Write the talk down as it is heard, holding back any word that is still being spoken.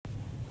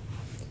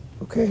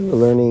Okay, we're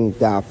learning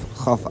Daf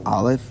Chaf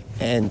Aleph,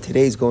 and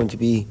today's going to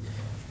be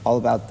all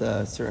about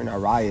the certain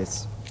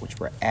arayas which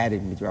were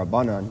added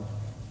midrabanan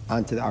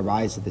onto the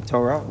arayas of the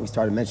Torah. We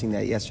started mentioning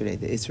that yesterday,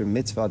 the Isra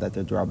Mitzvah, that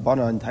they're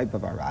drabanan type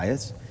of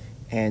arayas,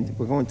 and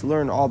we're going to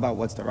learn all about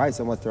what's the arayas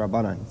and what's the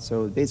rabbanan.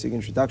 So the basic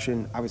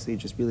introduction, obviously, it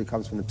just really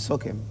comes from the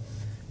Psukim.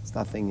 It's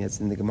nothing that's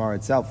in the Gemara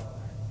itself.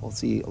 We'll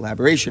see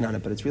elaboration on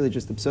it, but it's really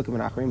just the Psukim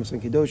and Acharim and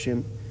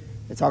Kedoshim.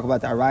 They talk about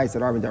the arayas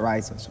that are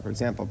midaraisa. So, for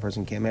example, a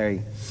person can't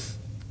marry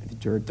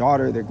their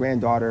daughter, their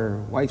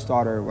granddaughter, wife's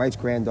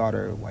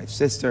granddaughter, wife's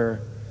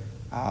sister,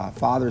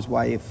 father's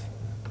wife,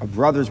 a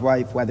brother's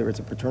wife, whether it's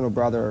a paternal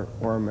brother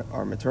or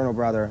a maternal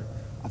brother,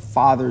 a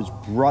father's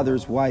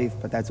brother's wife,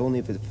 but that's only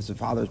if it's a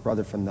father's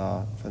brother from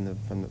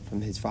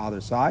his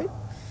father's side.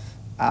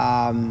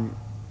 A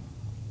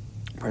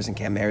person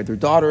can't marry their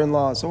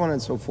daughter-in-law, so on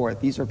and so forth.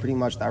 These are pretty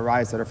much the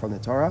arayas that are from the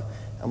Torah,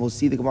 and we'll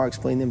see the Gemara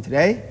explain them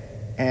today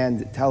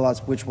and tell us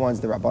which ones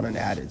the Rabbanan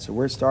added. So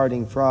we're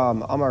starting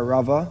from Amar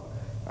Rava,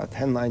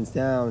 10 lines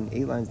down,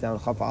 8 lines down,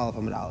 Chaf Aleph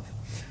Amud Aleph.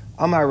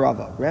 Amar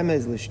Rava,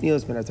 Remez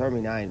L'Shnios Min HaTorah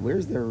Minayin.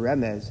 Where's the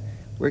Remez?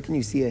 Where can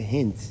you see a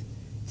hint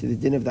to the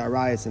din of the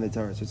arayas in the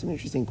Torah? So it's an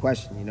interesting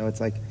question. You know,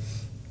 it's like,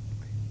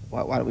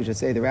 why don't we just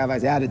say the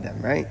rabbis added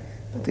them, right?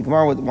 But the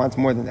Gemara wants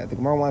more than that. The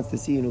Gemara wants to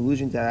see an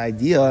allusion to that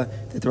idea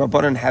that the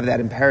Rabbanan have that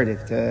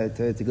imperative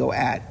to go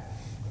add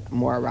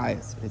more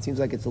arayas. And it seems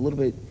like it's a little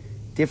bit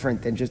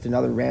different than just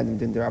another random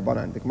din to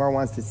Rabbanan. The Gemara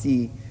wants to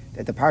see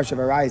that the parsha of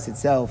arayas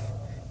itself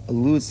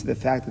alludes to the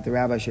fact that the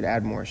rabbi should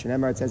add more.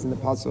 Shenemar, it says in the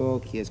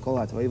pasuk, Ki es kol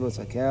ha'toivos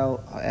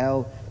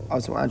ha'el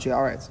asu anshe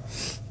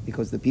aretz,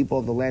 because the people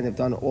of the land have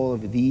done all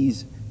of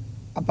these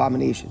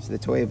abominations, the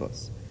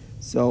toivos.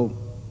 So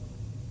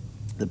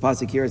the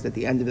pasuk here is at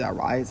the end of that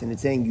rise, and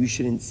it's saying you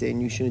shouldn't sin,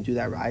 you shouldn't do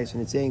that rise,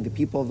 and it's saying the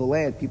people of the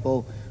land,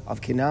 people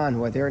of Canaan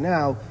who are there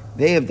now,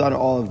 they have done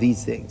all of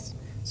these things.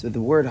 So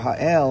the word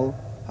ha'el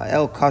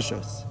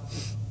kashos,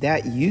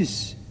 that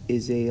use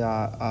is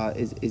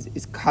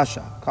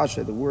kasha.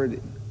 Kasha, the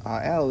word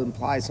el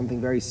implies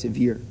something very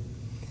severe.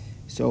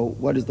 So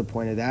what is the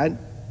point of that?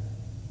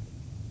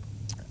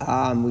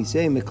 We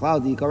say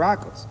miklal di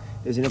karakos.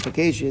 There's an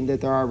implication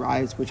that there are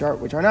riots which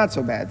are not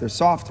so bad. They're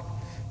softer.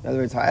 In other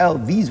words, ha'el,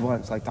 these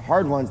ones, like the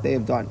hard ones, they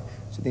have done.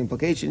 So the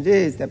implication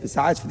is that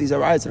besides for these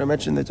riots that are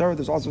mentioned in the Torah,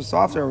 there's also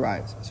softer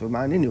riots. So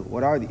ma'aninu,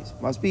 what are these?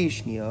 Must be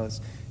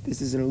shnios. This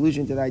is an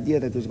allusion to the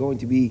idea that there's going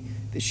to be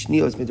the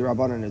shnios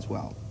midrabanan as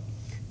well.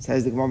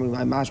 Says the Gemara,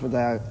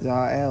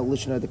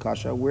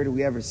 where do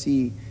we ever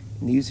see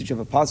in the usage of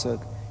a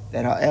pasuk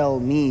that ha'el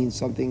means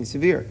something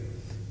severe?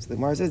 So the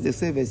Gemara says,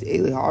 this is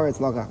Eli ha'aretz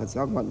lagach. It's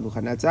talking about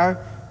Nebuchadnezzar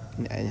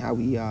and how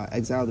he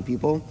exiled the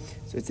people.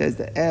 So it says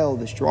the el,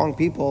 the strong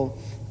people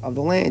of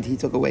the land, he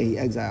took away, he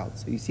exiled.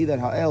 So you see that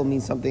ha'el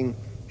means something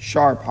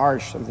sharp,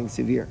 harsh, something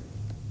severe.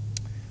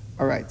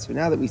 All right, so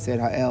now that we said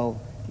ha'el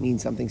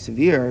means something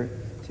severe,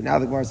 so now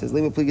the Gemara says,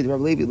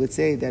 let's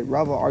say that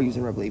Rava argues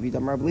in Rabbi Levi.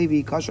 Rabbi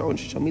Levi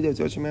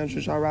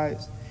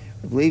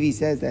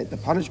says that the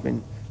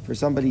punishment for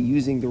somebody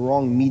using the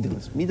wrong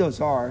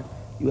midos are,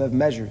 you have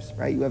measures,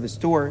 right? You have a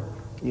store,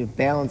 and you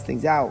balance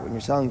things out when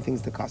you're selling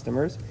things to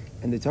customers.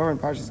 And the Torah in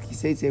Parshas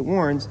Kisei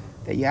warns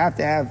that you have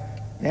to have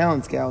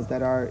balance scales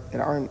that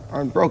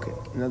aren't broken.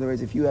 In other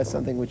words, if you have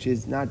something which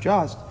is not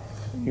just,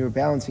 and you're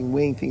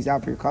weighing things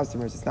out for your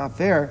customers, it's not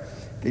fair,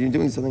 that you're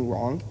doing something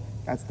wrong.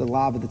 That's the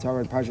law of the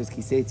Torah in Parshas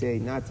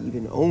Kisei, not to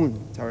even own,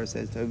 the Torah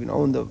says, to even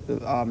own the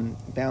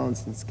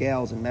balance and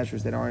scales and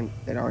measures that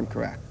aren't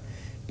correct.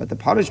 But the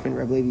punishment,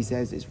 Rabbi Levi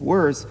says, is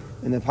worse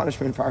than the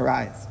punishment for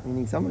arayas.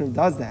 Meaning someone who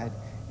does that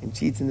and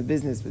cheats in the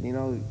business with,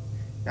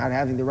 not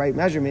having the right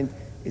measurement,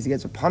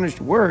 gets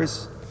punished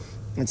worse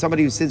than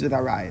somebody who sins with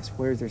arayas.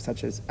 Where is there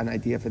such an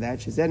idea for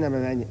that?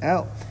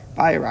 El.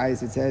 By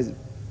arayas, it says,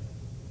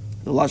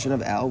 the lashon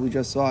of el, we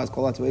just saw, is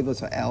kol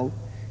ha'toivos ha'el.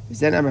 But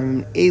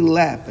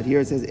here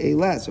it says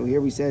Eileh. So here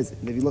we says,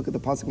 if you look at the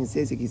pasuk in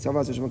Seisik,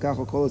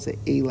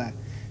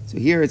 so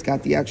here it's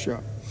got the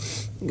extra.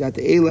 You got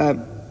the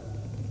Eileh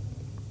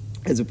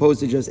as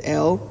opposed to just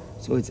El.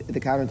 So the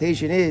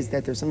connotation is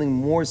that there's something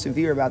more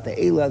severe about the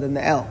Eileh than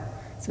the El.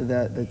 So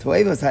the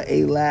Toevos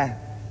ha'Eileh,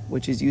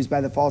 which is used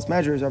by the false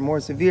measures, are more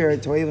severe.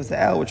 Toevos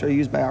ha'El, which are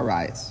used by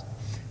arayas.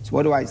 So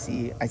what do I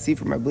see? I see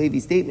from Rabbi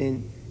Levi's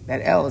statement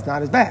that El is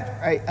not as bad,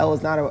 right? El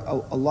is not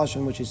a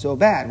lashon which is so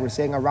bad. We're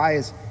saying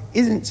arayas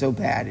isn't so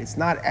bad. It's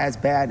not as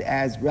bad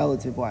as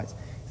relative-wise.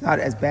 It's not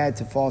as bad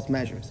to false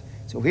measures.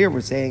 So here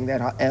we're saying that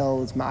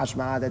ha'el is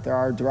mashma, that there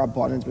are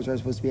drabbanans which are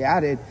supposed to be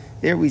added.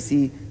 There we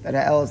see that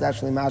ha'el is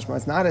actually mashma.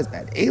 It's not as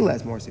bad. Eileh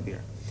is more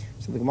severe.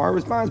 So the Gemara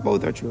responds,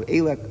 both are true.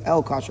 Eileh,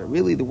 el kasher.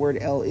 Really, the word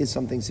el is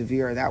something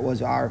severe. That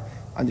was our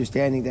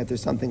understanding, that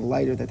there's something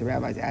lighter that the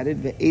rabbis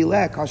added. The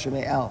eileh kasher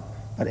me el.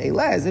 But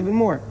eileh is even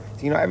more.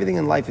 So, everything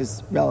in life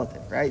is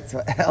relative, right?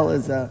 So el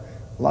is a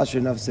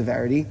lashon of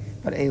severity,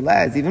 but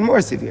eileh is even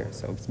more severe.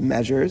 So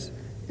measures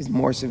is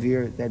more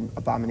severe than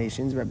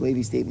abominations. Rabbi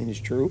Levi's statement is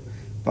true,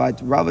 but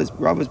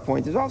Rava's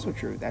point is also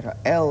true, that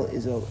el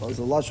is a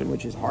lashon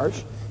which is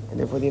harsh, and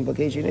therefore the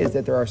implication is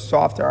that there are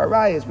softer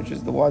arayas, which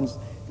is the ones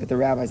that the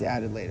rabbis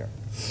added later.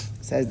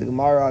 Says the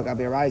Gemara,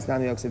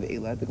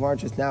 the Gemara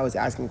just now is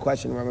asking a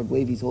question from Rabbi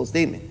Levi's whole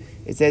statement.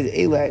 It says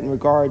Eila in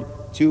regard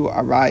to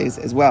arayas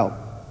as well.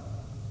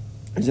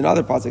 There's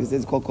another pasuk. It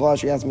says called Kol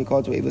Asher Yasmi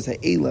Kol to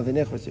Eila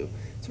V'Nichrasu.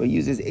 So he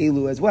uses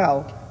Elu as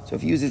well. So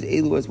if he uses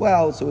Elu as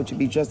well, so it should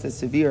be just as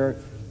severe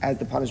as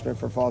the punishment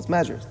for false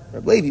measures.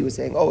 Rabbi Levi was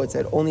saying, it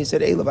said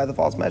Elu by the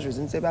false measures,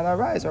 didn't say about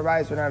arayas.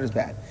 Arayas were not as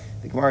bad.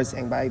 The Gemara is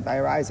saying by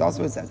arayas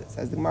also it says it. It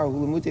says the Gemara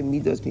Hulamute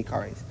Midos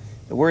Mikares.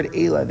 The word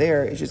Eila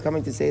there is just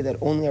coming to say that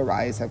only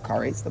arayas have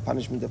kares, the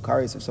punishment of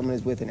kares if someone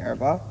is with an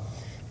erva.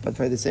 But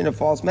for the sin of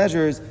false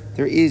measures,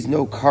 there is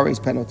no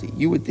kares penalty.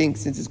 You would think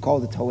since it's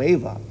called a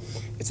toeva,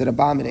 it's an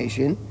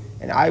abomination,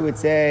 and I would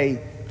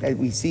say that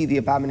we see the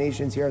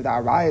abominations here of the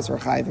arayas or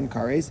chayv and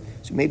kares.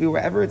 So maybe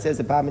wherever it says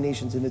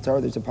abominations in the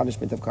Torah, there's a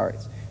punishment of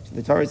kares. So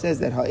the Torah says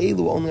that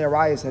ha'elu only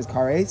arayas has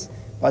kares,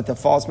 but the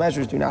false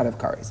measures do not have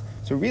kares.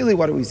 So really,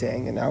 what are we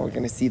saying? And now we're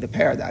going to see the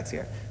paradox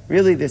here.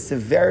 Really, the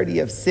severity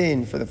of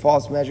sin for the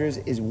false measures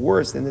is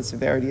worse than the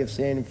severity of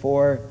sin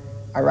for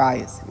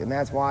arayas, and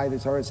that's why the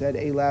Torah said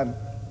Eila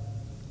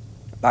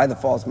by the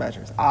false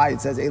measures. It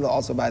says Eila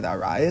also by the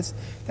arayas.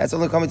 That's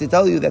only coming to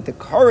tell you that the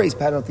kares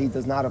penalty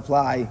does not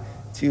apply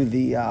to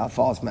the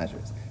false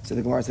measures. So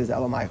the Gemara says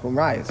Elamai Chum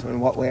Rayas. So in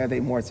what way are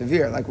they more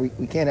severe? Like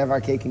we can't have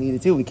our cake and eat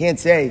it too. We can't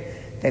say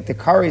that the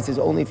kares is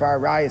only for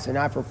arayas and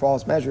not for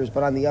false measures,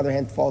 but on the other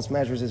hand, false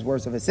measures is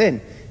worse of a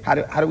sin. How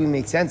do we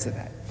make sense of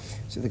that?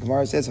 So the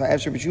Gemara says, the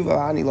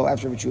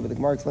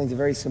Gemara explains a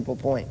very simple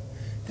point,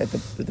 that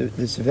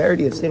the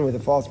severity of sin with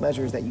a false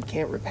measure is that you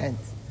can't repent.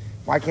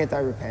 Why can't I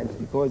repent?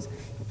 Because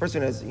a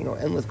person has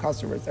endless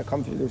customers that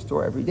come through their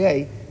store every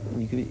day,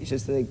 and it's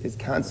just like this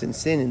constant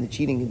sin and the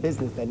cheating in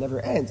business that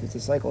never ends. It's a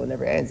cycle that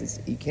never ends.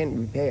 You can't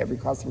repay every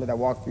customer that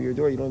walks through your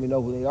door. You don't even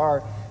know who they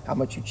are, how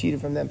much you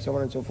cheated from them, so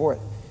on and so forth.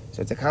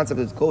 So it's a concept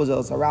that's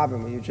gozel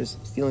sarabim, where you're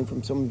just stealing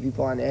from so many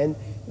people on end,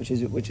 which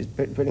is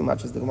pretty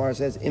much, as the Gemara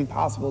says,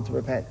 impossible to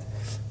repent.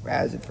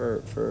 Whereas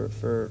for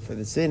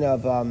the sin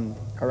of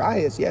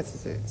arayas,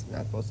 yes, it's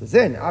not supposed to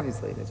sin,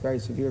 obviously, and it's very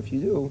severe if you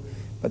do,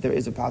 but there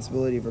is a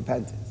possibility of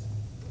repentance.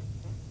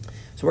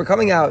 So we're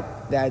coming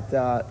out that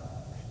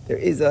there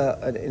is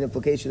an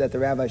implication that the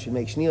rabbi should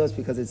make shnios,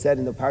 because it said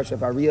in the parsha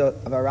of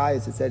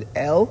arayas, it said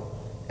El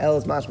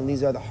is mashman.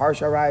 These are the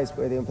harsh arayas,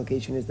 where the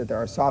implication is that there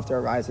are softer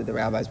arayas that the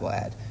rabbis will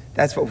add.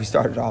 That's what we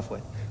started off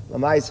with.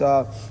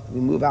 Lamaisa, we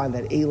move on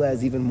that Eila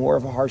is even more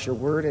of a harsher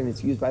word, and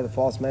it's used by the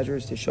false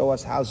measures to show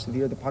us how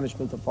severe the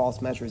punishment of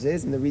false measures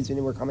is, and the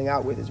reason we're coming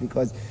out with is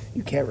because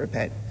you can't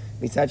repent.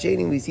 Mitzad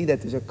Sheni, we see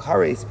that there's a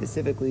kares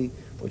specifically,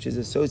 which is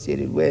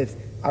associated with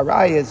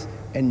arayas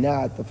and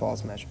not the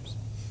false measures.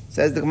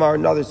 Says the Gemara,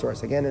 another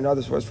source. Again,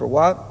 another source for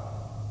what?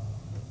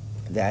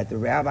 That the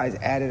rabbis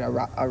added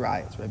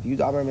arayas. Rabbi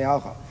Yehuda Amar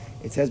Me'alcha.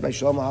 It says by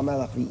Shlomo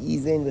HaMelech,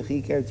 v'izin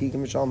v'chiker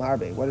tikim v'shalom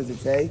harbe. What does it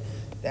say?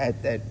 That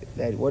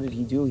what did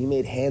he do? He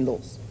made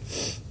handles.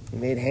 He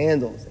made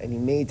handles, and he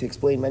made to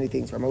explain many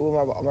things. From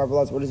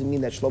what does it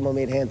mean that Shlomo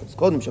made handles?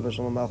 Before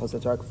Shlomo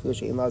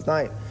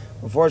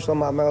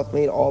HaMelech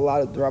made a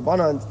lot of the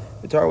Rabbanans,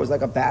 the Torah was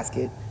like a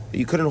basket, but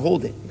you couldn't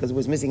hold it because it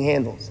was missing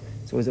handles.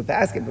 So it was a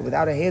basket, but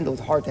without a handle,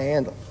 it's hard to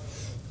handle.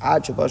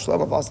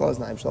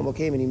 Shlomo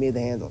came and he made the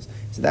handles.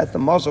 So that's the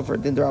muscle for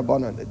Din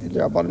D'Rabbanan. The Din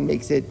D'Rabbanan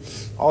makes it,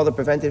 all the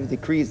preventative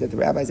decrees that the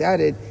rabbis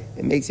added,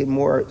 it makes it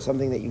more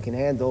something that you can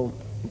handle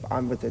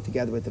on with it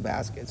together with the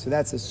basket. So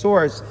that's the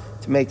source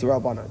to make the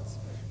Rabbanans.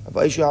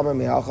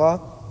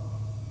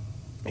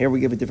 Here we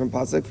give a different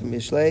pasuk from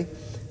Mishlei.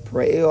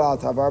 When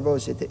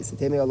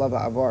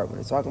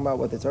it's talking about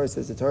what the Torah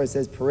says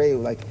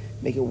pareu, like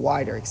make it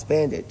wider,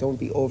 expand it, don't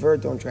be over,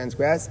 don't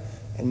transgress,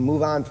 and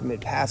move on from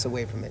it, pass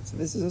away from it. So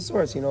this is a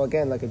source,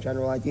 again, like a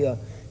general idea.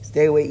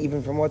 Stay away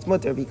even from what's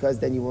mutter, because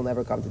then you will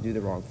never come to do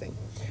the wrong thing.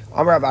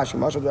 What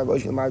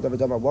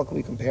can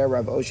we compare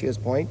Rav Oshia's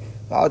point?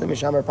 A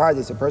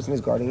person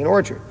is guarding an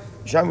orchard.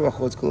 If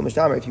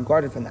you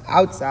guard it from the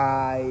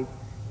outside,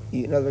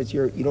 in other words,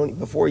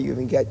 before you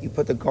even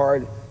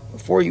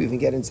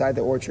get inside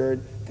the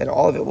orchard, then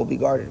all of it will be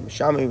guarded. But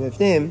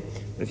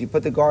if you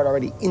put the guard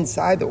already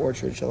inside the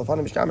orchard, then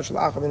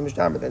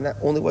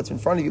only what's in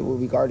front of you will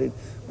be guarded,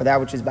 but that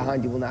which is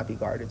behind you will not be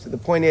guarded. So the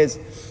point is,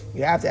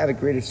 you have to have a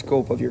greater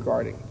scope of your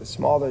guarding. The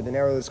smaller, the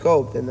narrower the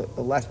scope, then the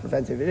less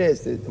preventive it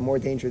is, the more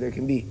danger there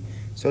can be.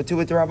 So too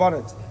with the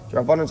Rabbanans. The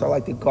Rabbanans are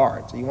like the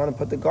guards. So you want to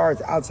put the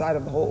guards outside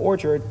of the whole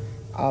orchard,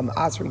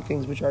 answering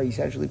things which are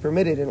essentially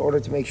permitted in order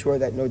to make sure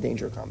that no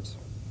danger comes.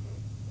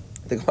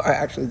 The Gemara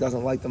actually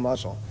doesn't like the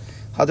mashal.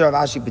 Hadar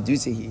Avashi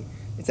Bedusihi.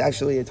 It's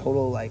actually a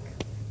total,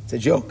 it's a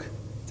joke.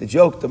 It's a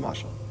joke, the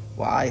mashal.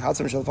 Why? If I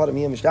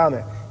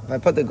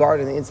put the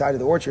guard on the inside of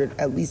the orchard,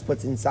 at least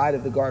what's inside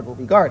of the guard will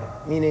be guarded.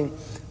 Meaning,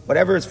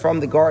 whatever is from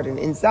the guard and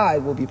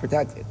inside will be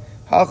protected.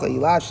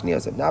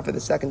 If not for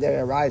the secondary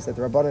arayas that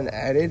the Rabbanan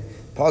added,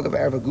 Pagav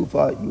Erva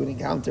Gufa, you would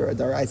encounter a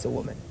Daraisa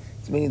woman.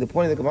 So meaning the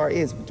point of the Gemara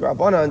is, with the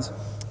Rabbanans,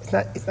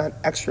 it's not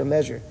extra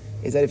measure.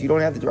 Is that if you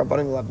don't have the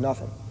Rabbanan, you'll have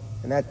nothing.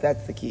 And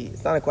that's the key.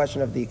 It's not a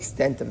question of the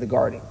extent of the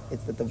guarding.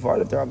 It's that the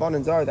vart of the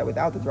Rabbanan are that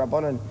without the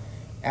Rabbanan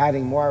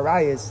adding more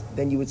arayas,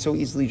 then you would so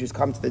easily just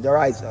come to the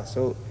Daraisa.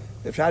 So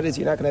the pshat is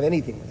you're not going to have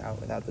anything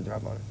without the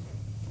Rabbanan.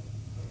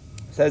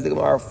 Says the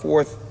Gemara,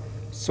 fourth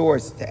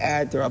source to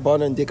add the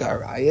Rabbanan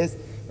Dika arayas.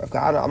 Rav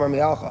Kahana Amar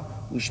Mi'alcha,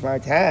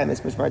 Ushmartam,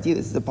 it's Mishmarti,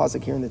 this is the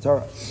pasuk here in the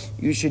Torah.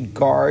 You should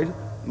guard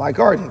my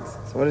guardings.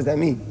 So what does that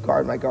mean?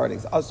 Guard my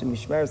guardings. Also,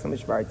 Mishmeres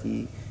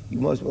Mishmarti, you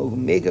must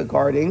make a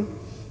guarding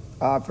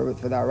for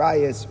the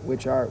arayas,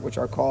 which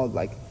are called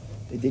like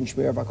the din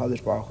shmir of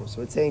HaKadosh Baruch Hu.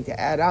 So it's saying to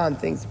add on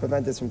things to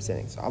prevent us from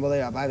sinning. So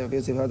Amalei Abai Rav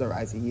Yosef heard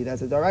daraisa.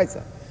 That's a daraisa.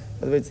 In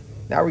other words,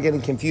 now we're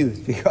getting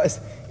confused because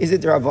is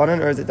it Rabbanan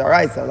or is it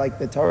daraisa? Like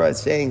the Torah is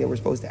saying that we're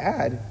supposed to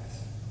add.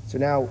 So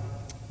now,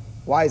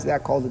 why is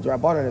that called a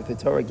Rabbanan if the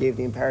Torah gave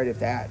the imperative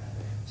to add?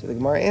 So the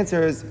Gemara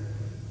answers,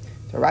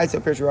 daraisa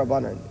pirshu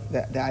Rabbanan.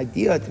 The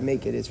idea to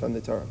make it is from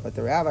the Torah, but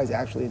the rabbis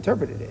actually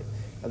interpreted it.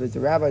 In other words, the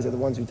rabbis are the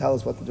ones who tell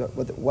us what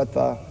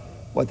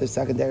the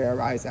secondary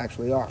arayas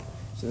actually are.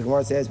 So the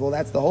Gemara says, well,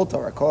 that's the whole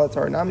Torah. Kol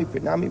Torah nami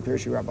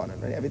pirshu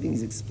Rabbanan. Right? Everything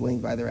is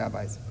explained by the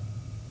rabbis.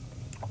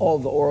 All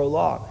of the oral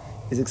law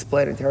is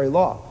explanatory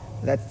law.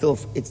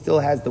 It still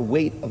has the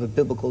weight of a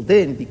biblical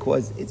din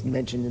because it's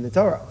mentioned in the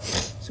Torah.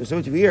 So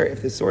to here,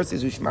 if the source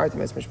is Ushmartim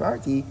es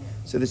Mishmarti,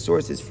 so the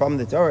source is from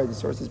the Torah, the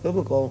source is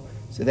biblical,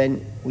 so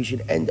then we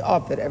should end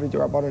up that every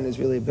D'Rabbanan is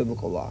really a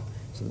biblical law.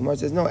 So the Gemara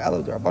says, no,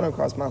 Elo D'Rabbanan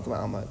cross Malcham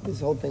Alma. This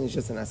whole thing is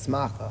just an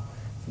asmacha.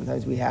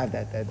 Sometimes we have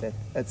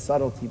that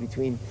subtlety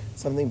between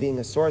something being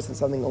a source and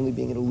something only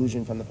being an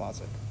illusion from the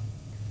pasuk.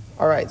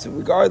 All right, so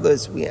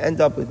regardless, we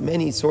end up with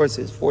many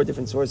sources, 4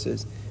 different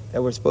sources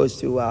that we're supposed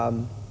to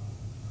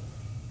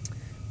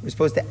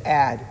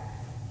add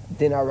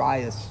din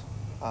arayas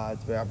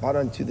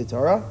to the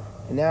Torah,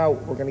 and now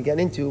we're going to get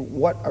into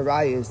what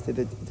arayas did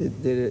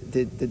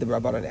the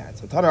Rabbanan add.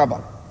 So Tana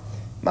Rabbanan,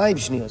 Ma'im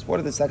Shniyos, what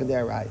are the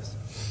secondary arayas?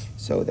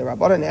 So the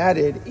Rabbanan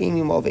added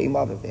Imim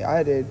Ve'imav. They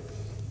added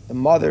the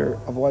mother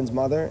of one's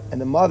mother and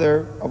the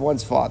mother of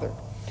one's father.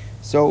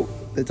 So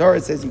the Torah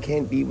says you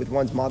can't be with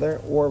one's mother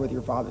or with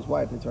your father's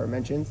wife, the Torah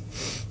mentions.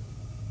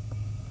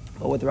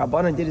 But what the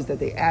Rabbanan did is that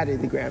they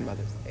added the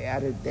grandmothers. They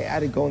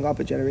added going up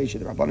a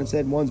generation. The Rabbanan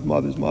said one's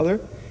mother's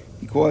mother,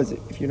 because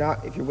if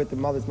you're with the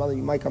mother's mother,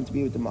 you might come to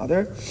be with the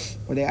mother.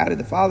 Or they added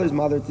the father's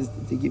mother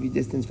to give you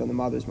distance from the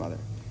mother's mother.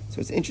 So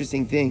it's an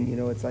interesting thing,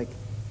 it's like,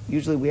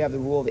 usually we have the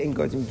rule of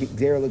ingots and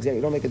gzera.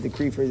 You don't make a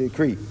decree for a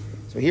decree.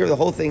 So here the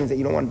whole thing is that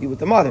you don't want to be with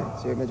the mother.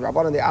 So the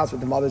Rabbanan, they ask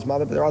with the mother's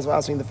mother, but they're also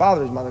asking the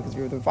father's mother, because if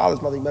you're with the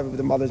father's mother, you might be with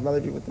the mother's mother.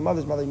 If you're with the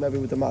mother's mother, you might be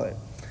with the mother.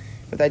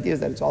 But the idea is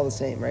that it's all the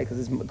same, right? Because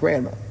it's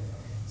grandma.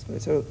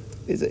 So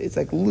it's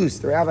like loose.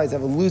 The rabbis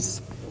have a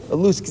loose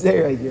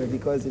gzera here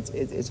because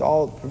it's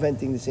all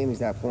preventing the same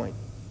exact point.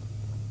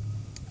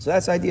 So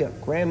that's the idea.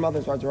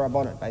 Grandmothers are to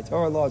Rabbanan. By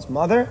Torah law, it's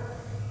mother,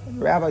 and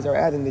the rabbis are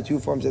adding the 2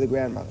 forms of the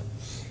grandmother.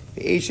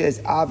 The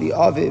Eshes Avi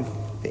Aviv,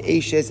 the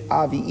Eshes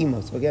Avi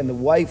Imo. So again, the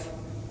wife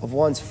of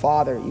one's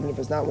father, even if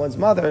it's not one's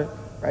mother,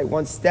 right?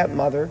 One's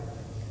stepmother,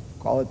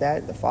 call it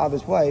that, the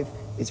father's wife,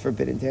 is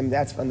forbidden to him.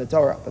 That's from the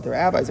Torah. But the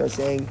rabbis are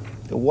saying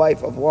the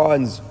wife of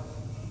one's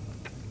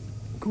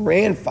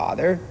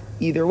grandfather,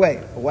 either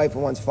way, the wife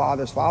of one's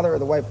father's father or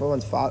the wife of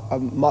one's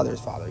mother's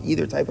father,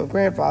 either type of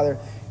grandfather,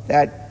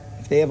 that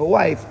if they have a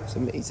wife,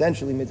 so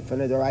essentially from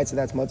the Doraisa, so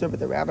that's mutter, but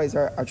the rabbis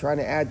are trying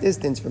to add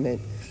distance from it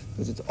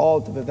because it's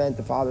all to prevent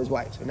the father's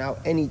wife. So now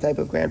any type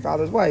of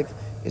grandfather's wife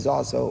is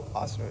also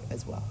asur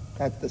as well.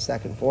 That's the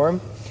second form.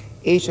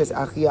 Eshes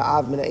achia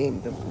av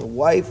minaim, the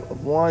wife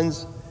of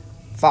one's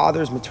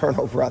father's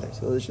maternal brother.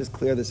 So let's just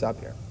clear this up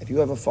here. If you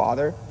have a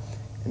father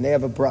and they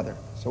have a brother,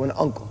 so an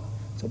uncle.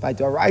 So by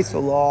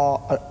Doraisa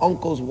law, an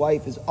uncle's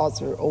wife is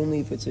asur only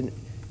if it's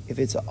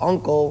an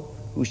uncle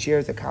who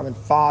shares a common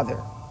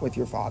father with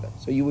your father.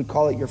 So you would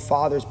call it your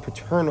father's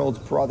paternal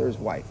brother's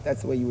wife.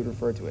 That's the way you would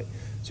refer to it.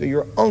 So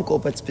your uncle,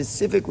 but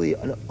specifically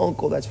an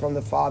uncle that's from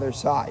the father's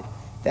side.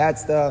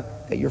 That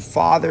your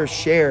father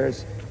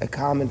shares a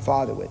common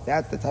father with.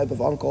 That's the type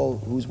of uncle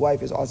whose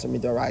wife is also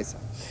midaraisa.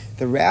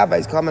 The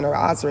rabbis come and are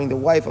answering the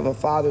wife of a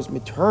father's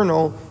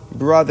maternal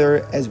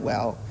brother as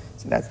well.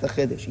 So that's the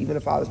chiddush. Even a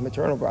father's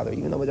maternal brother,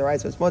 even though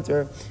midaraisa is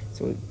mutter,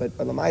 but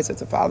lamaisa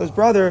it's a father's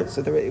brother,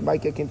 so it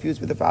might get confused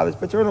with the father's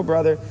paternal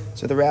brother.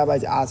 So the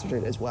rabbis answer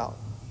it as well.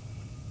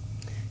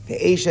 The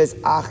eshes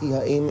achi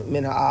ha'im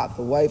min ha'av,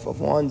 the wife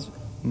of one's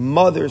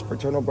mother's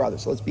paternal brother.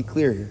 So let's be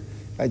clear here.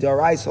 By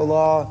Doraisa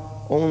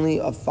law, only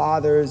a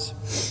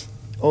father's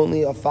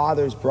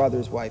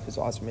brother's wife is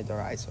also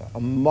midaraisa. A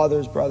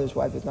mother's brother's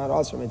wife is not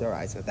also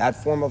midaraisa. That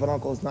form of an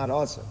uncle is not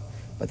also.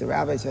 But the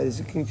rabbi said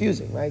it's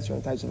confusing, right?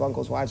 Certain types of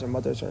uncles' wives are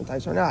mothers, certain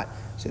types are not.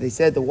 So they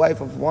said the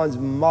wife of one's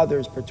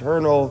mother's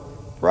paternal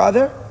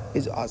brother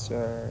is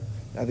asur.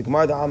 Now the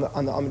Gemara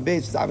on the Amud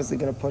Beis is obviously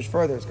going to push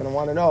further. It's going to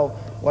want to know,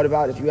 what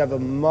about if you have a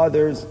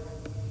mother's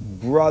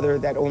brother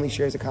that only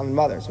shares a common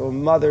mother? So a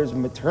mother's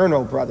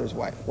maternal brother's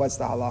wife. What's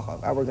the halacha?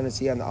 That we're going to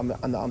see on the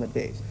Amud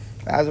Beis.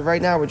 But as of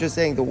right now, we're just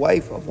saying the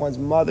wife of one's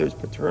mother's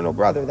paternal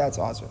brother, that's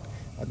asur.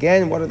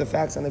 Again, what are the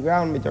facts on the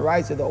ground?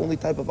 Midaraisa, the only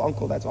type of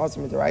uncle that's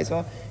also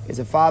midaraisa, is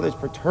a father's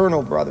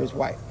paternal brother's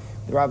wife.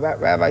 The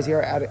rabbis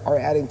here are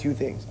adding two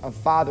things: a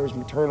father's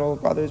maternal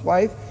brother's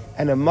wife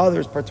and a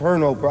mother's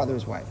paternal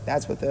brother's wife.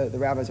 That's what the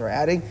rabbis are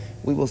adding.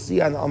 We will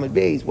see on the Amud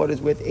Beis what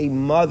is with a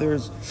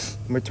mother's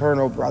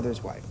maternal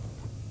brother's wife.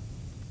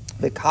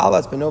 The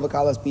kalas benova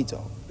kalas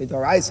bito.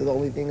 Midaraisa, the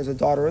only thing is a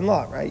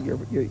daughter-in-law, right?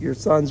 Your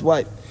son's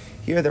wife.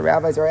 Here the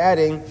rabbis are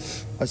adding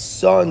a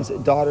son's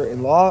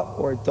daughter-in-law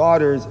or a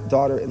daughter's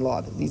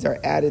daughter-in-law. These are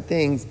added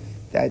things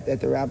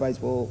that the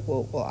rabbis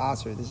will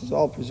answer. This is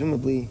all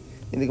presumably,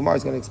 and the Gemara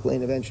is going to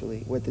explain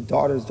eventually, with the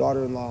daughter's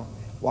daughter-in-law,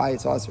 why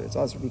it's usher. It's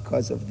usher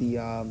because of the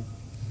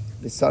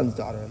son's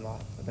daughter-in-law.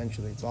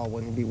 Eventually, it's all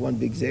going to be one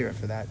big zera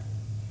for that.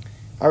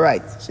 All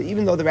right, so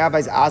even though the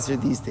rabbis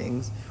answered these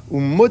things,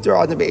 even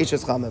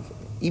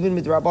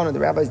midrabanan, the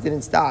rabbis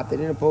didn't stop. They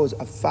didn't oppose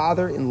a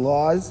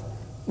father-in-law's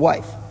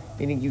wife,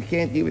 meaning you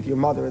can't be with your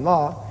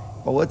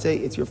mother-in-law, but let's say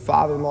it's your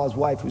father-in-law's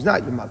wife who's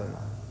not your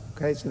mother-in-law.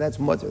 Okay, so that's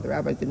mutter. The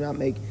rabbis did not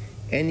make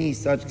any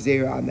such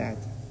gzeira on that.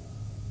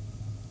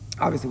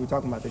 Obviously, we're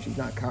talking about that she's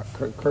not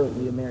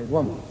currently a married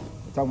woman.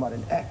 We're talking about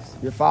an ex.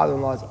 Your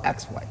father-in-law's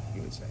ex-wife,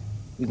 you would say,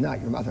 who's not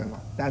your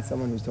mother-in-law. That's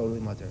someone who's totally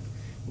mutter.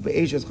 But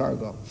Eishes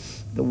Chargo,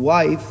 the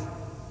wife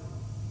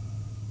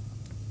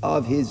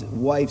of his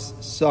wife's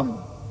son.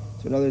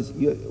 So in other words,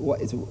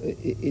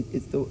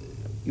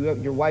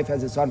 your wife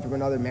has a son from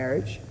another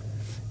marriage,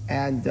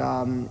 and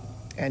that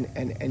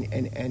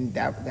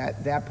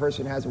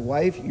person has a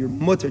wife. You're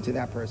mutter to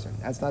that person.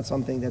 That's not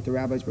something that the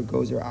rabbis were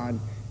gozer on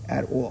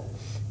at all.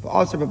 But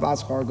also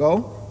Babas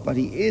Chargo, but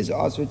he is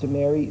also to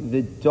marry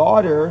the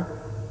daughter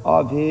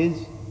of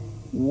his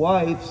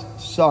wife's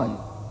son.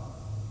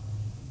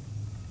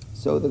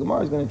 So the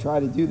Gemara is going to try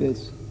to do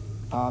this.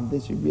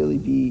 This should really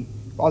be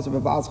also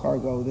Babas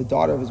Chargo, the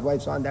daughter of his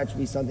wife's son. That should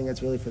be something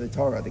that's really for the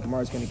Torah. The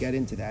Gemara is going to get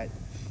into that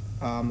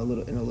in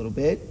a little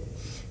bit.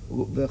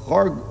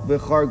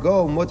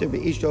 V'chargo muter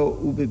be'ishto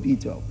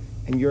ubebito.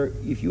 And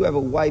if you have a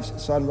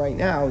wife's son right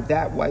now,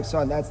 that wife's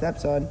son, that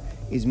stepson,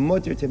 is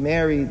mutter to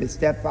marry the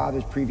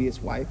stepfather's previous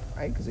wife,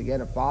 right? Because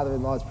again, a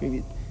father-in-law's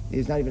previous,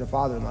 there's not even a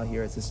father-in-law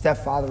here. It's a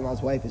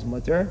stepfather-in-law's wife is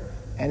mutter,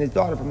 and his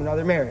daughter from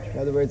another marriage. In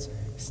other words,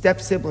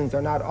 step-siblings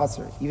are not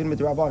usher, even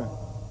midrabanan.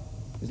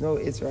 There's no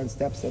isser on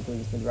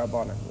step-siblings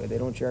midrabanan, where they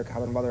don't share a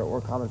common mother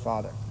or common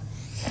father.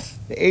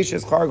 The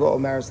Eishes Chargo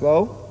Omeres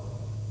Lo,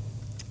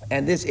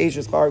 and this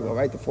Eishes Chargo,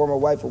 right, the former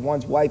wife of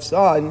one's wife's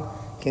son,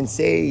 can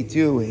say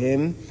to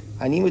him,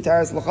 Ani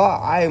mutaras l'cha,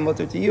 I am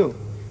mutter to you.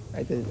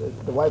 Right,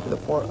 the wife of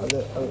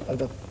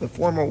the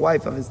former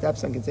wife of his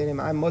stepson can say to him,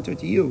 I'm mutter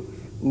to you.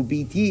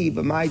 Ubiti,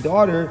 but my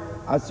daughter,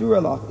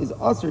 asura lach, is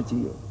usher to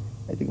you.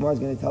 I think Gemara is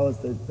going to tell us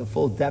the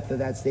full depth of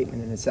that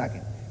statement in a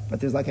second. But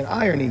there's like an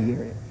irony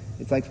here.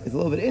 It's a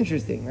little bit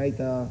interesting, right?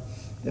 The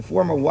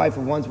former wife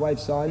of one's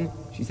wife's son,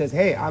 she says,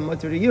 hey, I'm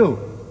mutter to you.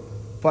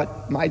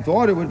 But my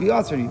daughter would be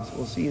usher to you. So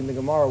we'll see in the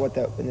Gemara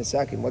in a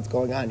second what's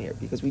going on here,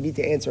 because we need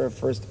to answer our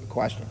first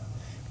question.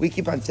 We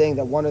keep on saying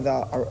that one of the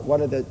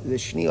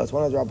shnios,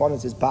 one of the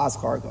rabbanos is Bas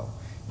Chargo,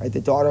 right?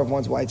 The daughter of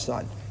one's wife's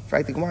son. In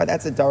fact, the Gemara,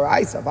 that's a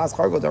daraisa. Bas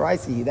Chargo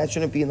daraisa. That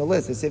shouldn't be in the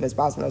list. It's if it's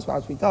Bas Menos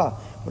Bas Pita.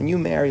 When you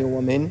marry a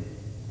woman,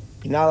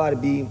 you're not allowed to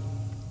be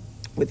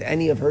with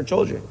any of her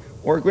children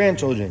or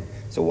grandchildren.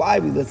 So why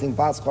are we listing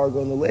Bas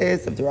Chargo in the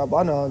list of the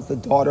rabbanos, the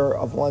daughter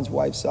of one's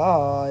wife's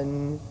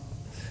son?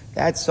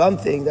 That's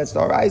something that's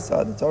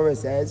daraisa. The Torah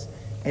says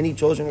any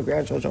children or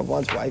grandchildren of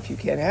one's wife you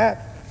can't have.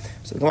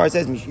 So the Gemara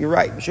says, you're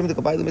right. Since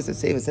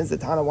the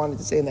Tana wanted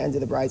to say in the end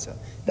of the Brisa,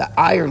 the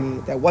irony,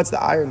 what's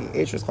the irony?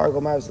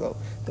 The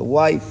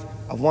wife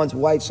of one's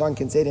wife's son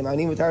can say to him,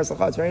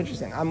 it's very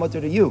interesting. I'm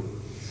mutter to you.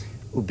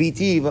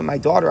 Ubiti, but my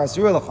daughter,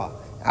 asura l'cha.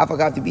 My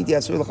daughter will be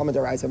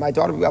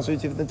asur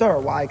to the Torah.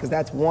 Why? Because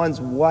that's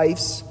one's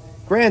wife's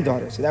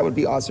granddaughter. So that would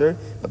be asur.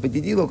 But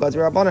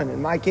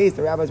in my case,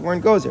 the rabbis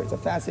weren't gozer. It's a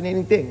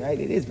fascinating thing, right?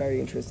 It is very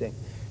interesting.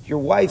 Your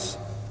wife's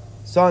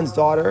son's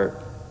daughter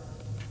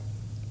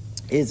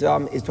is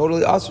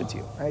totally usher to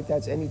you, right?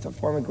 That's any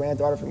form of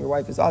granddaughter from your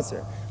wife is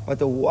usher. But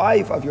the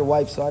wife of your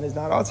wife's son is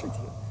not usher to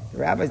you. The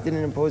rabbis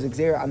didn't impose a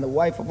gzera on the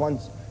wife of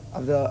one's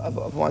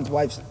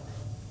wife's.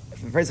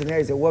 If a person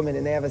marries a woman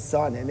and they have a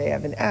son and they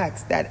have an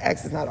ex, that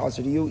ex is not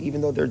usher to you,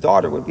 even though their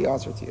daughter would be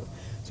usher to you.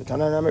 So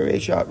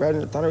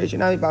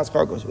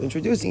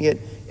introducing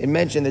it, it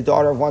mentioned the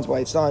daughter of one's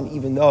wife's son,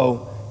 even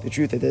though the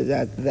truth is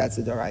that's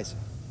the daraisa.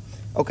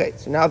 Okay,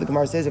 so now the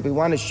Gemara says if we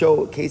want to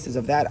show cases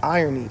of that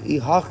irony,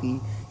 ihachi.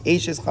 We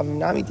should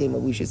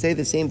say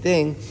the same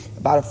thing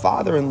about a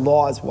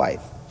father-in-law's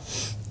wife.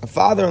 A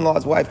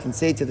father-in-law's wife can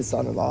say to the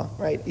son-in-law,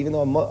 right? Even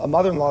though a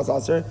mother-in-law is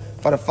usher,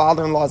 but a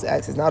father-in-law's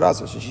ex is not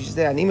usher. So she should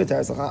say,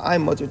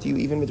 I'm mutter to you,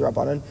 even with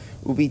Rabbanan.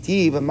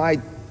 Ubiti, but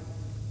my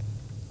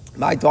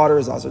daughter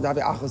is usher.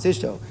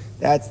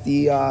 That's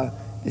the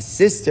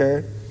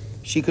sister.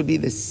 She could be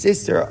the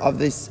sister of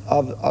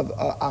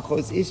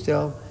Achos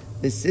Ishto,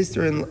 the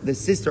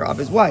sister of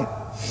his wife.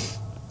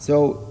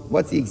 So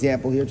what's the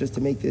example here, just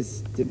to make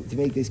this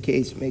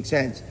case make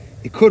sense?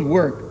 It could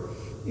work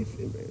if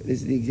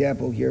this is the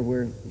example here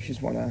where we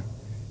just want to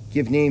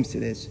give names to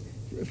this.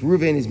 If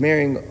Reuven is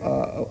marrying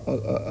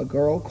a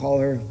girl, call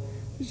her,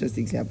 it's just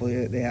the example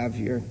here they have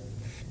here.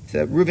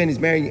 So Reuven is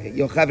marrying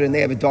Yocheved and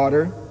they have a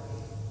daughter.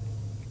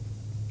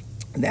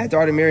 And that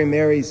daughter Miriam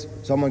marries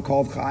someone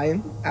called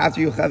Chaim. After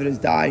Yocheved is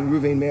dying,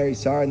 Reuven marries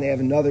Sarah and they have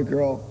another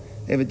girl.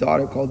 They have a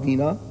daughter called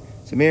Dinah.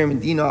 So Miriam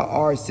and Dinah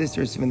are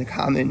sisters from the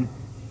common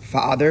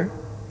father.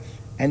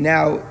 And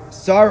now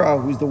Sarah,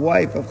 who's the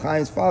wife of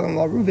Chaim's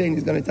father-in-law Reuven,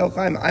 is going to tell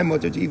Chaim, I'm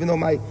mutter to even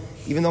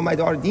though my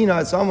daughter Dinah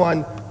is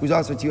someone who's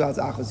also to as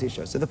achos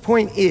isha. So the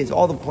point is,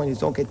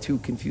 don't get too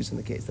confused in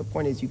the case. The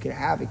point is, you could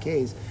have a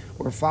case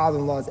where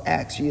father-in-law's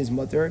ex, she is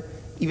mutter,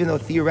 even though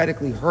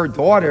theoretically her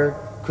daughter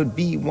could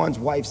be one's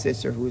wife's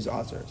sister who is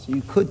asr. So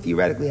you could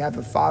theoretically have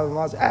a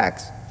father-in-law's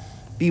ex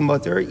be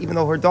mutter, even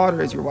though her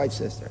daughter is your wife's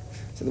sister.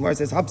 So the Gemara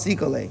says,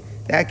 ha-psikale.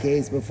 That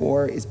case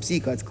before is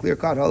psika, it's clear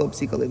cut. Hello,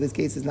 psikale. This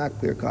case is not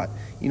clear cut.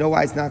 You know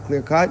why it's not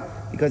clear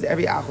cut? Because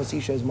every achos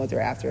isha is mutter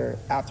after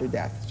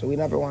death. So we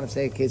never want to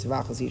say a case of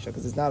achos isha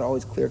because it's not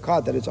always clear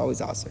cut that it's always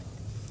asr.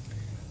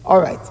 All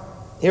right,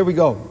 here we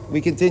go.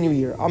 We continue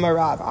here. Amar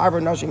Rav, Arba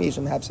Nashim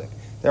Yisham Hefsek.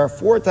 There are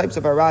 4 types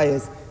of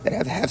arayas that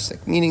have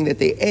hefsek, meaning that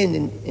they end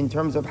in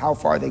terms of how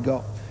far they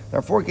go. There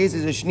are 4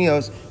 cases of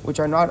shnios which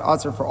are not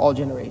asr for all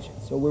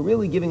generations. So we're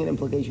really giving an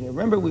implication here.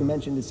 Remember we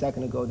mentioned a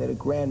second ago that a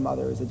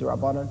grandmother is a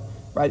derabanan,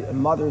 right? A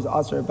mother is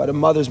asr, but a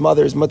mother's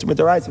mother is mutter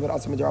midaraisa, but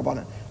asr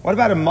midarabanan. What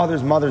about a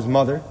mother's mother's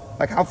mother?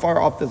 Like how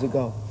far up does it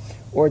go?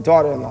 Or a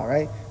daughter-in-law,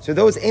 right? So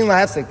those ein la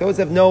hefsek, those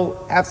have no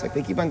hefsek.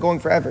 They keep on going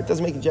forever. It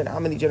doesn't make how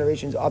many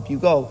generations up you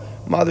go.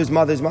 Mother's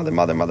mother.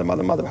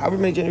 However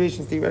many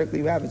generations theoretically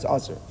you have, it's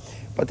asr.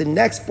 But the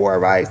next 4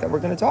 arayas that we're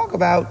going to talk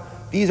about,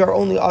 these are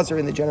only asr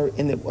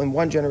in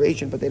one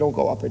generation, but they don't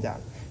go up or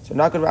down. So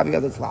not good Rav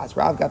got the class.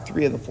 Rav got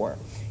 3 of the 4.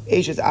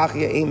 Eshes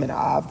achia eim and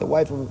av, the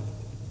wife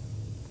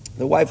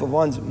of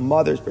one's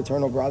mother's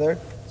paternal brother.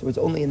 So it's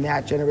only in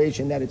that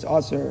generation that it's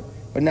asr,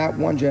 but not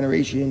one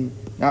generation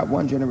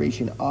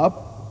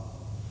up.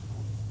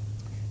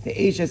 The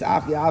Eshes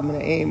achia av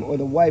menaim, or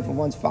the wife of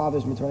one's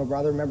father's maternal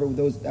brother. Remember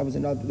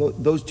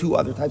those 2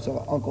 other types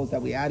of uncles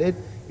that we added.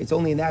 It's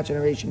only in that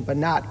generation, but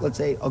not, let's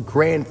say, a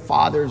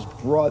grandfather's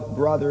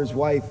brother's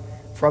wife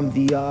from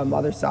the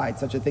mother's side.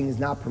 Such a thing is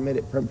not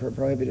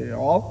prohibited at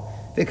all.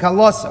 The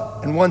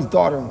kalasa and one's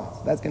daughter-in-law.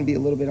 So that's going to be a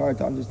little bit hard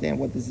to understand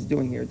what this is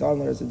doing here.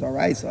 Daughter-in-law is a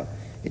daraisa.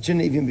 It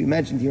shouldn't even be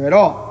mentioned here at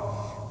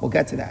all. We'll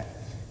get to that.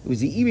 It was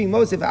the iri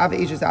mosif av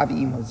eshes av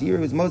imo. Ziri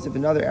was mosif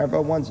another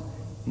erva,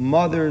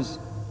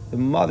 the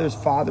mother's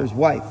father's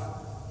wife.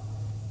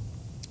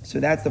 So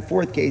that's the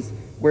 4th case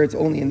where it's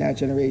only in that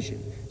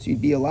generation. So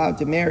you'd be allowed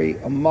to marry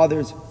a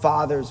mother's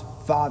father's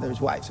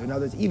wife. So in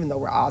other words, even though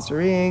we're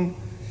asering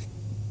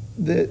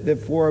the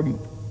form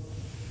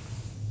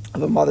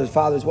of a mother's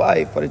father's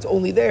wife, but it's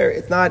only there,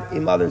 it's not a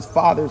mother's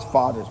father's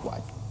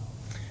wife.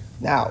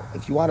 Now,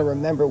 if you want to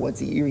remember what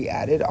Ziri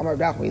added, if you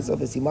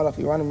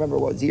want to remember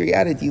what Ziri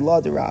added,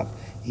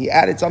 he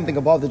added something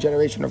above the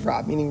generation of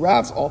Rav, meaning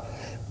Rav's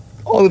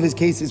all of his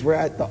cases were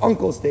at the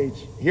uncle stage.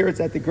 Here it's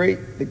at the great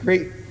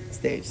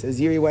stage. So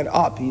Ziri went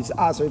up. He's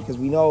asr because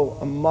we know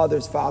a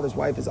mother's father's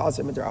wife is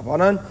asr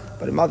midrabanan,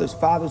 but a mother's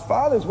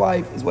father's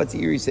wife is what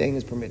Ziri is saying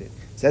is permitted.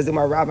 Says the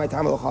Rav, my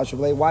time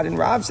why didn't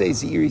Rav say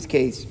Ziri's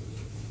case?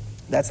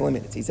 That's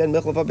limited. He said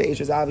michlafa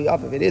be'eshes avi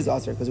up if it is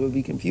asr because it would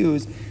be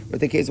confused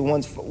with the case of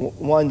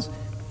one's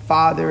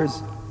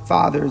father's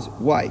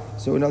wife.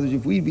 So in other words,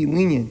 if we'd be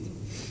lenient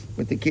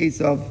with the case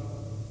of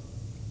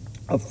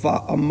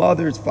a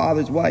mother's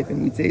father's wife,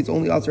 and we'd say it's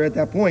only asr at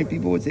that point,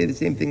 people would say the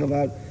same thing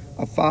about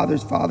a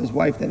father's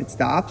wife, that it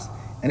stops,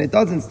 and it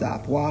doesn't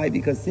stop. Why?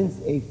 Because since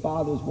a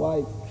father's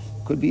wife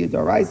could be a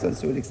daraisa,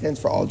 so it extends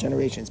for all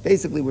generations.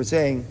 Basically, we're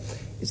saying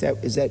is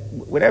that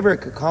whenever it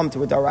could come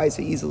to a daraisa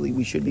easily,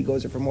 we should be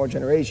gozer for more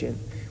generation.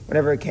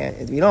 Whenever it can't,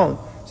 we don't.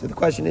 So the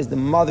question is, the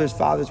mother's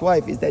father's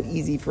wife, is that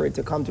easy for it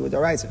to come to a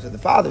daraisa? So the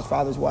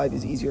father's wife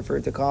is easier for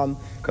it to come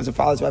because the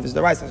father's wife is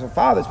daraisa. So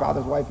father's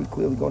wife would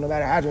clearly go no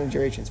matter how many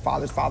generations.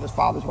 Father's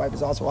wife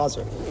is also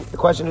asr. The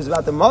question is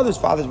about the mother's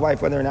father's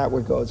wife, whether or not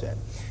where it goes in.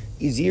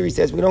 Ziri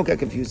says, we don't get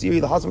confused.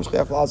 Ziri, the husband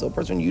shliach l'azal, a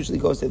person usually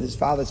goes to his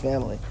father's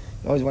family.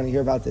 You always want to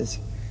hear about this.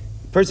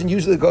 A person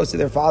usually goes to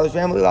their father's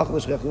family.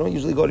 You don't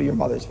usually go to your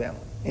mother's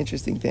family.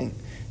 Interesting thing.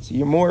 So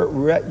you're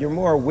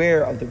more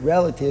aware of the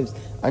relatives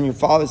on your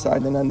father's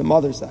side than on the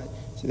mother's side.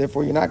 So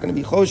therefore, you're not going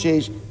to be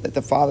choshesh that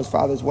the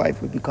father's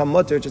wife would become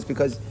mutter just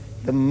because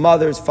the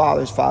mother's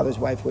father's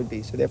wife would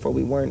be. So therefore,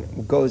 we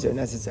weren't goes there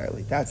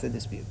necessarily. That's the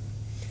dispute.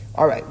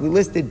 All right, we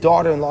listed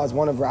daughter-in-law as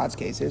one of Rav's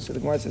cases. So the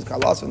Gemara says,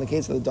 "Kalas." In the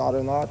case of the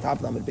daughter-in-law, top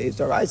lamed beis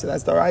daraisa.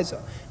 That's daraisa.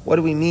 What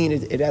do we mean?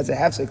 It has a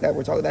hefsek that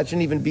we're talking. That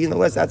shouldn't even be in the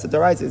list. That's a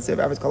daraisa. It's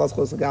Rav kalas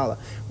klos legala.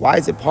 Why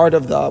is it part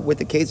of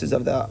the cases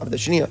of the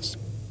shnios?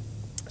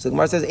 So the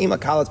Gemara says, "Ema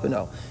kalas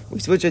beno." We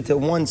switch it to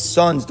one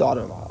son's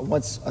daughter-in-law.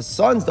 Once a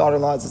son's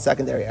daughter-in-law is a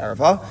secondary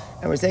arava,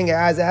 and we're saying it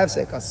has a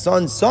hefsek. A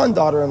son's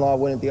daughter-in-law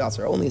wouldn't be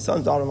asr. Only a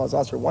son's daughter-in-law is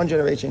asr one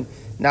generation,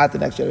 not the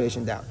next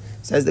generation down.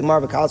 Says the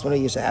Gemara,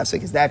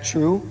 is that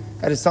true?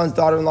 That his son's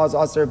daughter-in-law is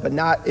usher, but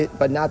not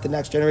the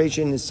next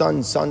generation, his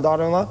son's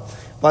daughter-in-law?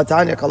 But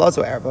Tanya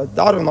Kalaso erva,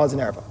 daughter-in-law is an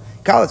erva.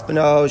 Kalas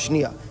b'no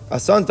shnia, a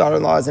son's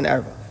daughter-in-law is an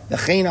erva. The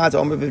cheinat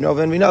omer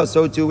b'nova, and we know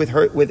so too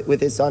with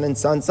his son and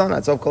son's son.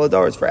 That's of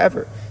kolador, it's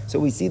forever. So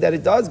we see that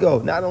it does go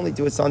not only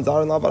to his son's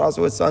daughter-in-law, but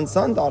also his son's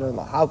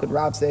daughter-in-law. How could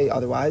Rav say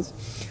otherwise?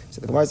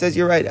 So the Gemara says,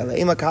 you're right.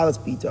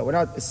 We're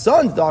not, his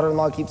son's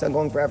daughter-in-law keeps on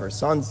going forever.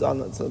 Son's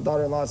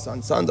daughter-in-law,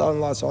 son's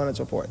daughter-in-law, so on and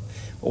so forth.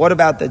 But what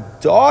about the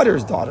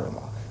daughter's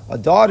daughter-in-law? A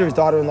daughter's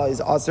daughter-in-law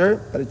is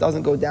usher, but it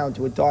doesn't go down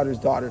to a daughter's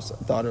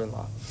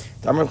daughter-in-law.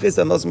 I heard this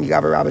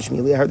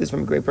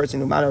from a great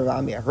person,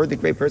 I heard the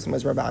great person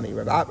was Rav Ami.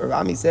 Rav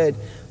Ami said,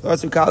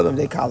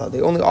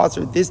 they only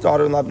ushered this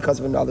daughter-in-law because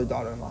of another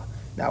daughter-in-law.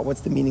 Now, what's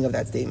the meaning of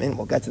that statement?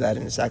 We'll get to that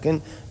in a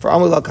second. For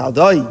Amullah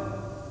Kaldai,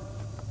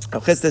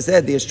 Rav Chisda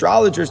said, the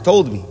astrologers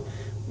told me.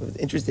 It's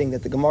interesting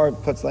that the Gemara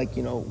puts weight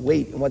in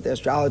what the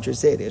astrologers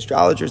say. The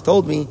astrologers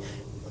told me,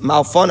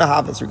 Malfana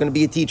Havis, you're going to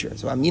be a teacher.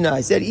 So Amina,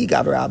 I said,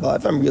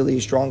 if I'm really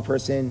a strong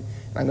person,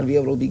 and I'm going to be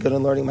able to be good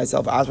in learning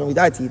myself,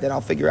 then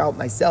I'll figure out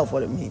myself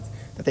what it means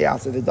that they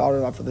ask the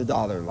daughter-in-law for the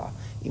daughter-in-law.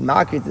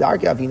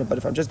 But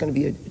if I'm just going to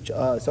be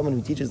someone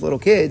who teaches little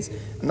kids,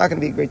 I'm not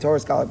going to be a great Torah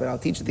scholar, but I'll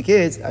teach the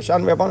kids. I'll ask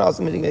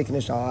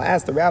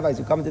the rabbis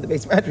who come into the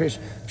base medrash,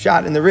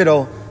 shot in the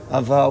riddle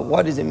of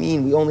what does it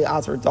mean we only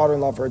ask for a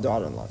daughter-in-law for a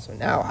daughter-in-law. So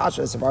now,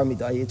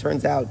 it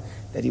turns out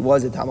that he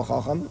was a Talmid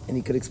Chacham, and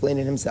he could explain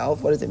it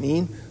himself. What does it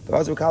mean? The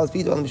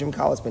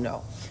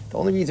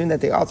only reason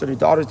that they asked her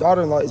daughter's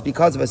daughter-in-law is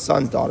because of a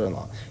son's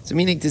daughter-in-law. So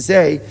meaning to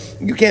say,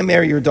 you can't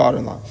marry your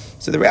daughter-in-law.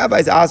 So the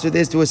rabbis asked her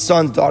this to his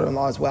son's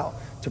daughter-in-law as well.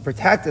 To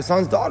protect the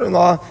son's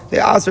daughter-in-law, they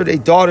asked her a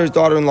daughter's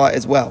daughter-in-law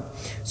as well.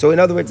 So in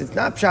other words, it's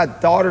not pshat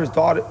a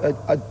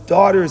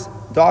daughter's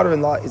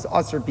daughter-in-law is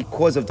usher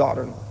because of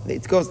daughter-in-law.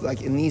 It goes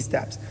like in these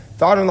steps.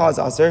 Daughter-in-law is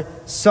usher,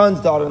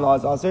 son's daughter-in-law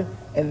is usher,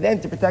 and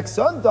then to protect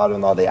son's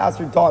daughter-in-law, they asked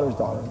her daughter's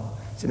daughter-in-law.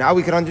 So now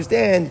we can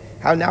understand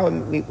how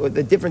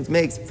the difference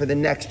makes for the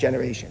next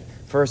generation.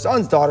 For her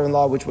son's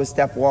daughter-in-law, which was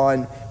step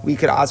one, we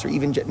could ask her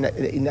even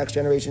next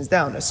generations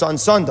down. A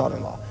son's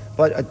daughter-in-law.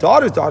 But a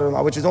daughter's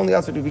daughter-in-law, which is only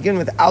also to begin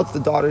with, outs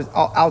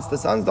the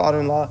son's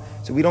daughter-in-law,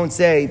 so we don't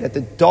say that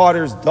the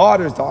daughter's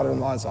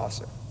daughter-in-law is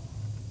also.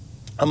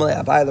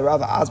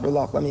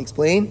 Let me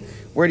explain.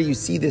 Where do you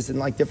see this in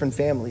different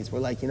families?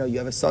 Where you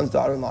have a son's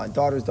daughter-in-law and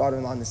daughter's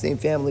daughter-in-law in the same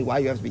family. Why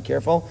you have to be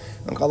careful?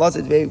 The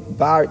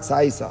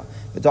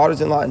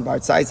daughters-in-law in Bar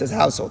Tzaisa's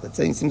household. It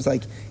seems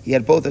like he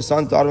had both a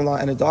son's daughter-in-law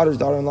and a daughter's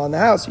daughter-in-law in the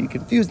house. So you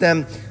confuse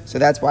them. So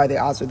that's why they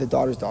asked her the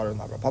daughter's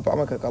daughter-in-law. That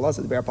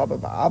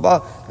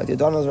the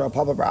daughters are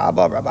Papa Bar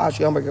Abba,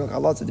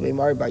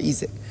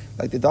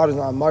 like the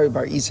daughters-in-law in Mari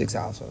Bar Isik's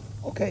household.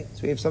 Okay,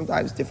 so we have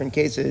sometimes different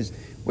cases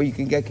where you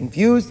can get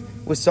confused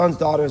with sons'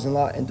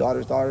 daughters-in-law and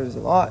daughters'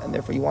 daughters-in-law, and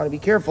therefore you want to be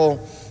careful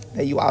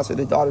that you ask her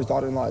the daughter's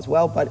daughter-in-law as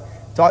well. But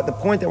the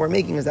point that we're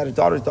making is that a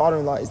daughter's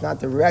daughter-in-law is not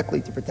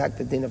directly to protect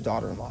the din of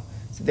daughter-in-law.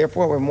 So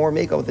therefore we're more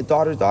makeup with the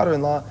daughter's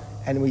daughter-in-law,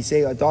 and we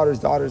say a daughter's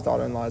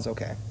daughter-in-law is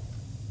okay.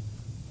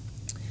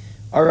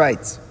 All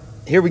right,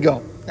 here we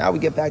go. Now we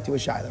get back to a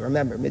shaila.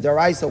 Remember,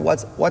 midaraisa,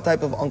 what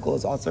type of uncle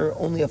is also?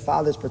 Only a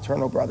father's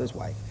paternal brother's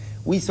wife.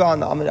 We saw in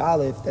the Amud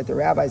Aleph that the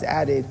rabbis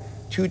added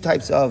two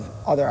types of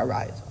other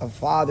arayas: a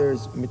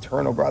father's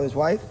maternal brother's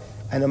wife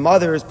and a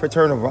mother's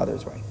paternal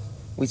brother's wife.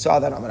 We saw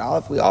that on Amud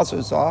Aleph. We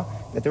also saw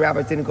that the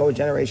rabbis didn't go a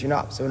generation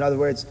up. So in other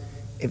words,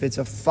 if it's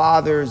a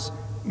father's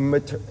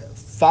maternal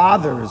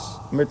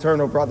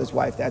brother's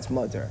wife, that's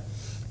mother.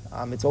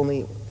 It's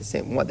only the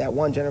same that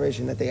one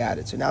generation that they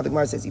added. So now the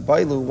Gemara says,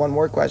 one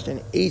more question.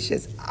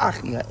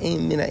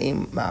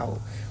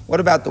 What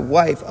about the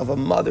wife of a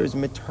mother's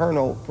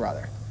maternal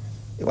brother?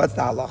 What's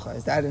the halacha?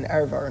 Is that an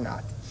erva or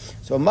not?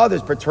 So a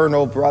mother's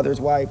paternal brother's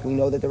wife, we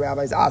know that the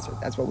rabbis asked her.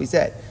 That's what we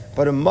said.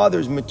 But a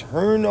mother's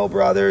maternal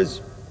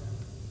brother's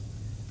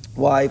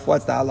wife,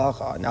 what's the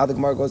halacha? Now the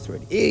Gemara goes through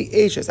it.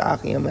 If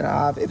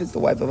it's the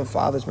wife of a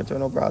father's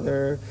maternal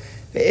brother,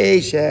 or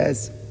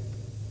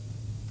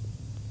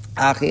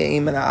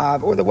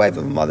the wife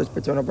of a mother's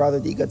paternal brother,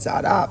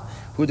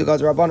 who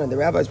goes Rabbanan. The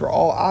rabbis were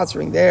all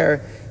answering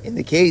there in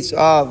the case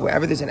of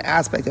wherever there's an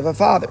aspect of a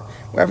father.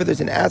 Wherever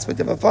there's an aspect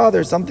of a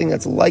father, something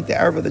that's like the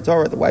Erev of the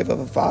Torah, the wife of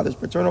a father's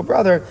paternal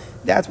brother,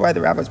 that's why the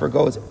rabbis were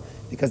gozer.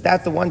 Because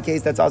that's the one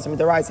case that's also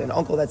midaraisa, an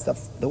uncle that's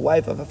the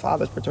wife of a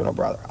father's paternal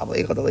brother.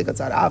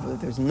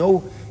 There's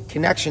no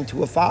connection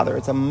to a father.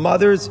 It's a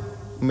mother's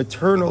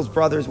maternal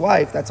brother's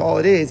wife. That's all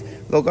it is.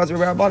 So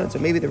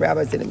maybe the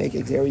rabbis didn't make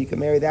it clear you can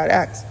marry that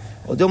ex.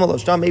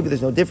 Maybe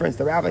there's no difference.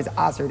 The rabbis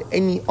answered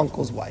any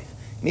uncle's wife.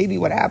 Maybe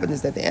what happened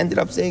is that they ended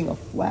up saying a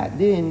flat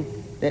din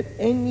that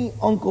any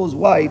uncle's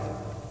wife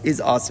is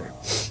aser.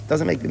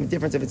 Doesn't make the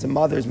difference if it's a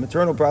mother's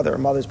maternal brother or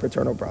mother's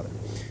paternal brother.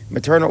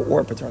 Maternal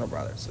or paternal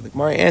brother. So the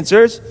Gemara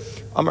answers,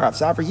 Amar Rav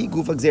Safra, he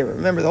gufa gzera.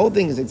 Remember, the whole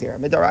thing is gzera.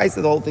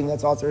 Midaraisa, the whole thing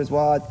that's aser is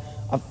what?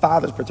 a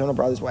father's paternal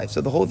brother's wife.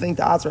 So the whole thing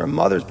to answer a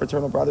mother's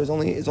paternal brother is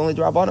only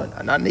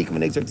D'Rabbanan, not Nikum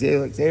and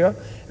Gzeira.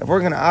 If we're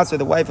going to answer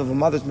the wife of a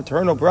mother's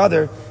maternal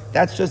brother,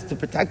 that's just to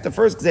protect the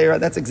first Gzeira,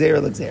 that's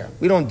Gzeira.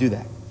 We don't do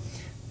that.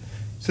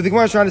 So the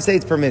Gemara is trying to say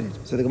it's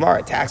permitted. So the Gemara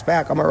attacks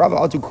back. Amar Rava,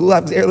 I'll do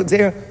Kulab,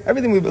 Gzeira.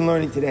 Everything we've been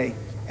learning today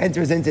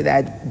enters into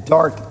that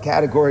dark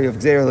category of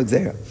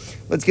Gzeira.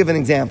 Let's give an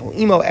example.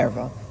 Imo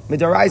Erva.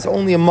 Midaraisa,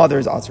 only a mother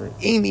is Asr.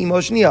 Aim Imo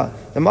Shnia.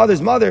 The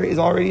mother's mother is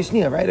already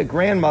Shnia, right? A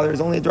grandmother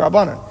is only a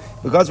D'Rabbanan.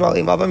 Because we're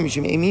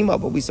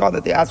but we saw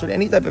that they answered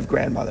any type of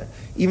grandmother.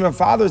 Even a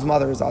father's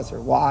mother is Asr.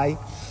 Why?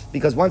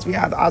 Because once we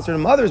have Asr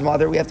and mother's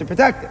mother, we have to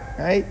protect it,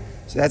 right?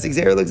 So that's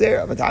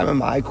Gzeira. But time of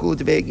my cool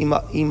to be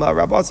Ima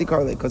Rabasi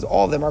Karle, because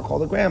all of them are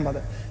called a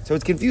grandmother. So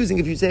it's confusing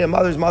if you say a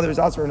mother's mother is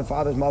Asr and a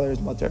father's mother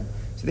is Mutter.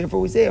 So therefore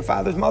we say a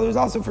father's mother is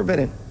also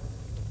forbidden.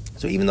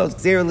 So even though it's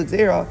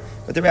Gzeira,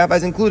 but the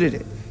rabbis included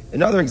it.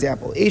 Another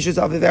example, Eishes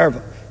Aviv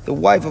Erva, the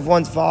wife of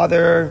one's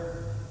father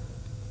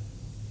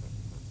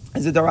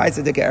is a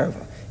Daraisa Dika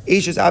Erva.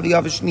 Eishes Aviv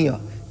Shnia,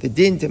 the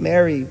din to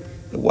marry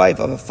the wife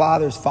of a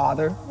father's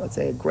father, let's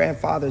say a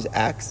grandfather's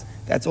ex,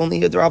 that's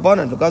only a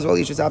D'Rabbanan. Because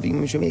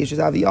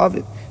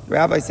the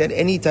rabbi said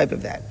any type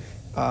of that.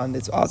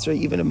 It's also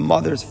even a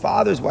mother's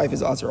father's wife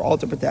is also all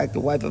to protect the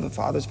wife of a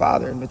father's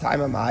father. And the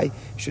time of my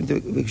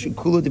we should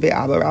kulu debate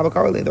Abba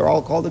Karle. They're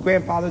all called the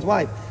grandfather's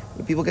wife.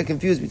 When people get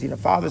confused between a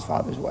father's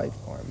wife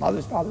or a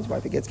mother's father's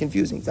wife, it gets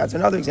confusing. So that's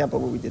another example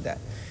where we did that.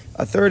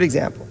 A third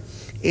example,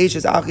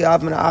 Eishes Achi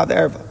Av Min Av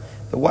Erva.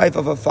 The wife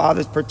of a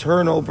father's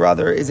paternal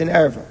brother is an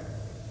Erva.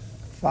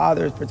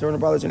 Father's paternal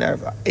brother is an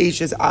Erva.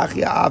 Eishes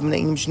Achi Av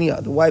Min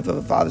Shnia. The wife of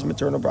a father's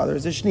maternal brother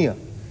is a Shnia.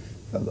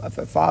 If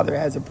a father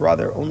has a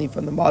brother only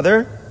from the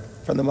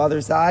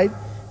mother's side,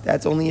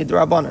 that's only a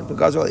D'Rabbanan.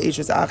 Because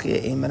Eishes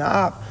Achi Ein Min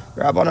Av.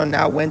 The Rabbanan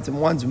now went to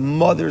one's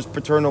mother's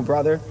paternal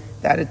brother.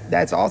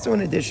 That's also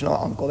an additional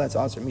uncle. That's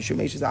also Mishum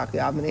Eishes Achi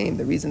Av Min Ein.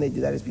 The reason they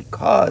do that is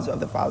because of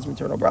the father's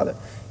maternal brother.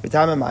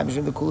 Because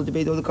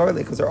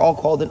they're all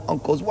called an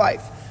uncle's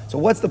wife. So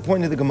what's the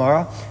point of the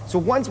Gemara? So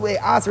once we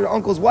asked her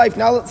uncle's wife,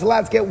 now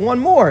let's get one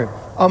more.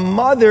 A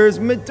mother's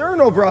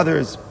maternal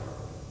brother's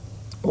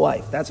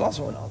wife. That's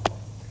also an uncle.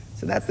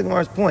 So that's the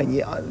Gemara's point.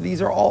 Yeah,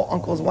 these are all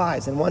uncle's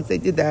wives. And once they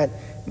did that,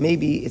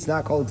 maybe it's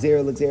not called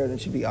Gzeira, and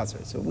it should be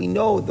Asr. So we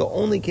know the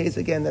only case,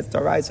 again, that's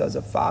Daraisa is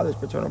a father's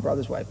paternal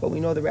brother's wife. But we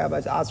know the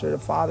rabbis Asr a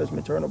father's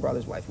maternal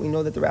brother's wife. We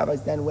know that the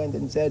rabbis then went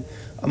and said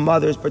a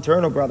mother's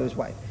paternal brother's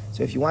wife.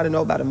 So if you want to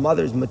know about a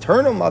mother's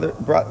maternal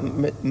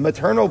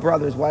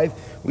brother's wife,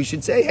 we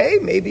should say, hey,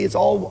 maybe it's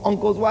all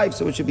uncle's wife,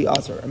 so it should be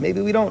Asr. Or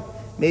maybe we don't.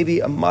 Maybe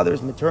a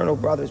mother's maternal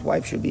brother's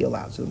wife should be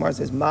allowed. So the Gemara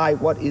says,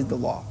 what is the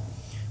law?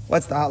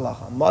 What's the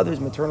halacha? Mother's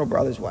maternal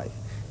brother's wife.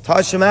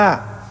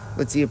 Tashema.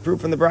 Let's see a proof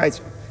from the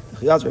Brayso.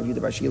 He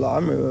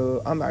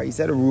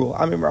said a rule.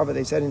 Amim Rava,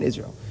 they said in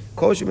Israel.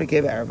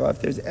 If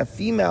there's a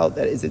female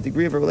that is a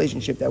degree of a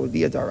relationship that would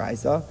be a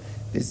daraisa,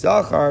 the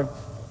zachar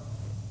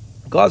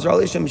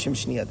gazral isha mishim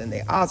shnia. Then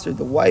they answered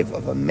the wife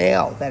of a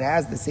male that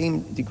has the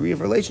same degree of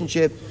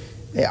relationship.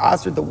 They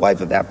answered the wife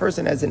of that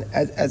person as a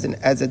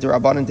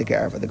derabanan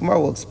dekarva. The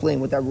Gemara will explain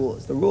what that rule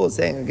is. The rule is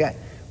saying again,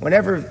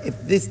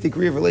 if this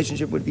degree of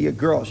relationship would be a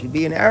girl, she'd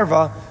be an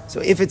erva. So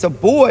if it's a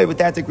boy with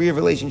that degree of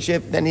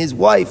relationship, then his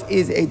wife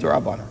is a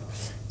derabanan.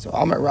 So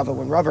Amar Rava,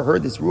 when Rava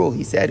heard this rule,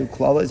 he said,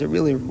 Uklala, is it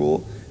really a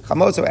rule?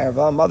 Chamoso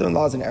erva,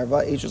 mother-in-law is an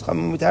erva, Eishes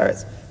chamim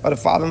mutaris. But a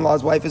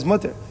father-in-law's wife is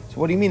mutter. So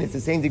what do you mean? It's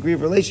the same degree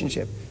of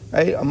relationship,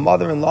 right? A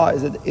mother-in-law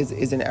is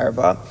an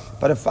erva,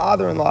 but a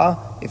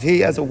father-in-law, if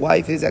he has a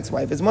wife, his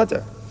ex-wife is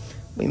mutter.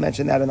 We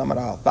mentioned that in Amar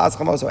Al. Bas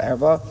chamoso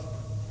erva,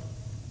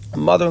 a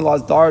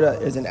mother-in-law's daughter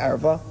is an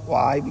erva.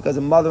 Why? Because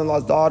a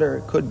mother-in-law's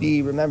daughter could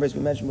be, remember as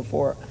we mentioned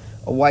before,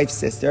 a wife's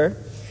sister.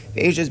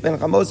 Eishes ben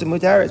chamoso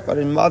mutaris, but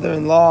a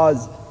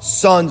mother-in-law's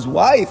son's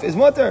wife is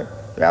mutter.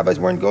 The rabbi's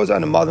word goes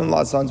on a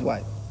mother-in-law's son's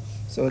wife.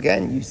 So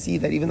again, you see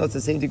that even though it's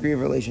the same degree of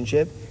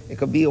relationship, it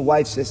could be a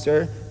wife's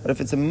sister, but if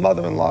it's a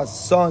mother-in-law's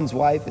son's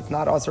wife, it's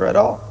not usher at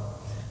all.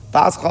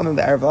 Bas chamim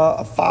be'erva,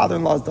 a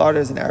father-in-law's daughter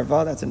is an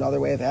erva. That's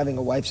another way of having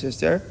a wife's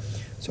sister.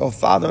 So a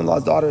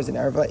father-in-law's daughter is an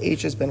erva.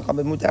 Eishes ben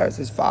chamim mutaris.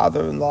 His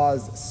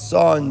father-in-law's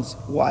son's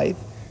wife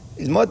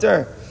is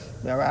mutter.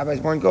 The rabbi's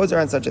word goes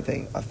on such a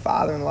thing. A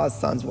father-in-law's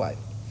son's wife.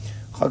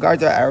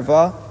 Chagarta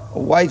erva. A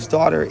wife's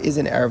daughter is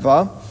an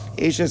erva.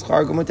 Eishes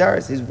chargu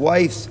mutaris. His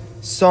wife's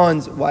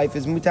son's wife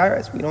is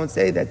mutaris. We don't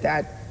say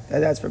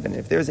that's forbidden.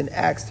 If there's an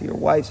ex to your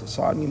wife's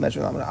son, you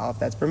mention Lamed Aleph,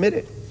 that's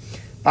permitted.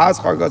 Bas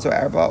chargoto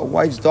erva. A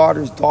wife's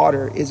daughter's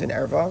daughter is an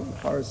erva.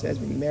 The Torah says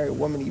when you marry a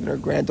woman, even her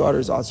granddaughter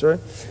is asur.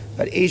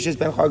 But Eishes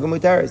ben chargu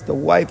mutaris. The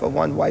wife of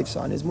one wife's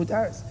son is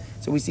mutaris.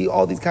 So we see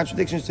all these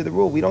contradictions to the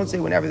rule. We don't say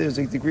whenever there's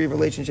a degree of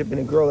relationship in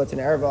a girl that's an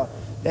erva,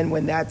 then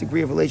when that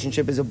degree of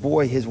relationship is a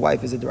boy, his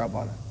wife is a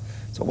d'Rabbanan.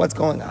 So what's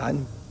going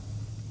on?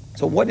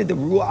 So what did the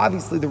rule?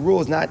 Obviously the rule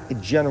is not a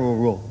general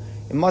rule.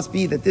 It must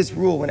be that this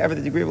rule, whenever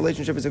the degree of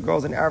relationship is a girl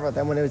is an erva,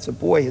 then when it's a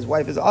boy, his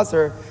wife is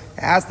asur,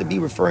 it has to be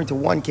referring to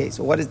one case.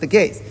 So what is the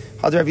case?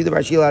 What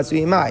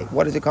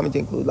is it coming to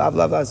include?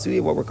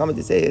 What we're coming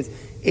to say is,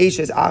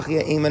 Eishes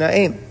achia ein min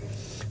ha'em.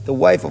 the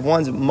wife of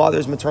one's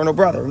mother's maternal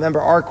brother.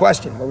 Remember our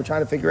question, what we're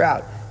trying to figure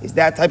out, is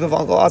that type of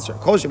uncle asr?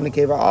 Kol shebnei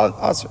keva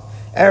asr.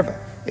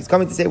 Erva. It's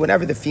coming to say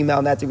whenever the female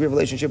in that degree of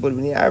relationship would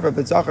be erva,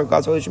 but zachar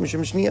gazol ishim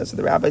shniya. So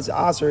the rabbis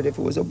asred, if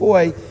it was a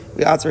boy,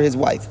 we asr his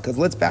wife. Because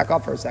let's back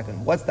up for a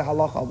second. What's the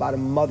halacha about a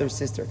mother's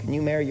sister? Can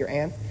you marry your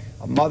aunt?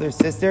 A mother's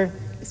sister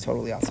is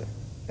totally asr.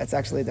 That's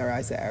actually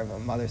daraisa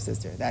erva, mother's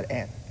sister, that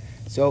aunt.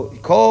 So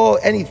call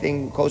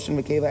anything kol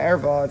shebnei keva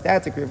erva. If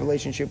that degree of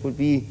relationship would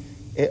be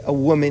a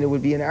woman, it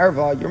would be an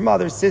erva, your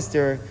mother's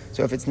sister.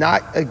 So if it's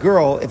not a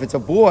girl, if it's a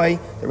boy,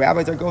 the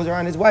rabbi goes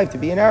around his wife to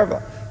be an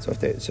erva.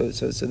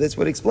 So this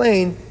would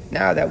explain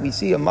now that we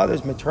see a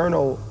mother's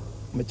maternal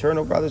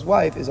brother's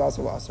wife is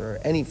also asr.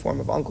 Any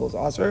form of uncle is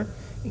asr,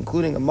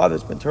 including a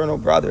mother's maternal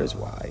brother's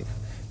wife.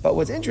 But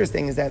what's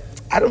interesting is that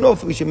I don't know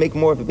if we should make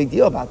more of a big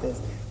deal about this,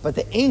 but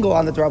the angle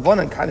on the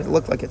Drabanan kind of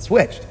looked like it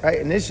switched, right?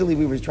 Initially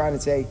we were trying to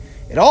say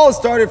it all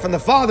started from the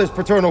father's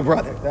paternal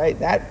brother, right?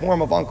 That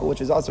form of uncle, which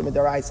is also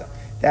midaraisa,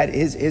 that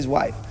is his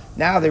wife.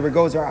 Now they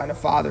goes around the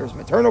father's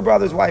maternal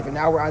brother's wife, and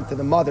now we're on to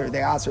the mother. They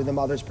asr the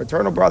mother's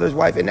paternal brother's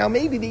wife, and now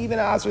maybe they even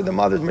asr the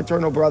mother's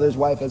maternal brother's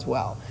wife as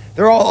well.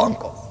 They're all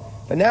uncles.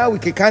 But now we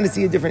could kind of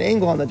see a different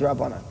angle on the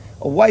Drabanan.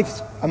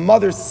 A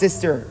mother's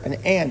sister, an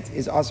aunt,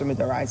 is asr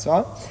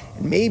midaraisa,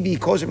 and maybe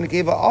kol shebnei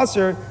keva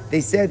asr.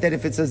 They said that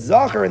if it's a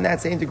zachar in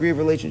that same degree of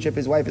relationship,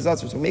 his wife is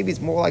asr. So maybe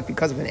it's more like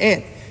because of an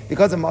aunt,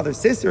 because a mother's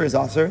sister is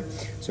asr.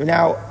 So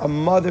now a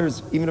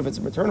mother's, even if it's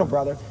a maternal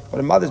brother,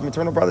 but a mother's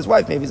maternal brother's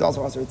wife maybe is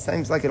also asr. It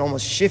seems like it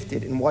almost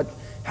shifted in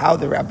how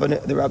the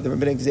rabbinic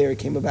zera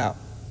came about.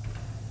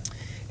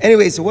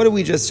 Anyway, so what did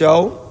we just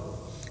show?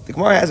 The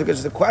Gemara has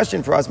just a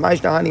question for us. What's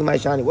the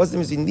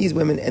difference between these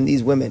women and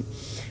these women?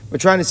 We're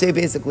trying to say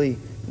basically,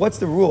 what's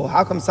the rule?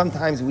 How come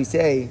sometimes we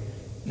say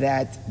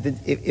that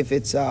if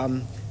it's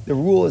the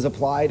rule is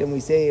applied, and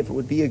we say if it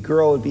would be a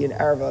girl, it would be an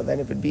erva,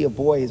 then if it would be a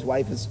boy, his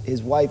wife is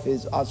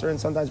asr, and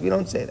sometimes we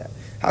don't say that.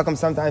 How come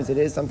sometimes it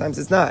is, sometimes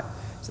it's not?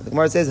 So the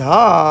Gemara says,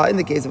 in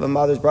the case of a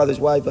mother's brother's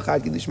wife,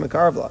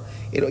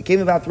 it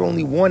came about through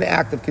only one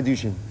act of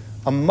kedushin.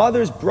 A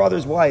mother's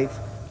brother's wife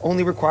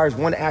only requires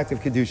one act of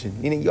kedushin.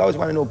 Meaning, you always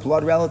want to know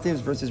blood relatives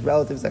versus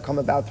relatives that come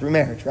about through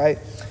marriage, right?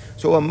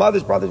 So a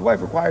mother's brother's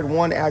wife required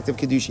one act of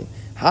kedushin.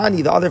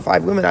 Hani, the other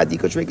 5 women,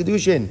 adiko trei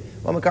kedushin.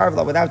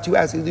 Without 2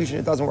 acts of kedushin,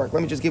 it doesn't work.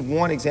 Let me just give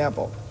one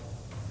example.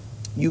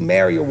 You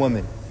marry a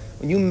woman.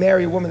 When you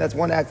marry a woman, that's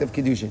one act of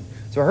kedushin.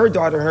 So her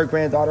daughter and her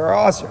granddaughter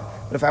are asr.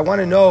 But if I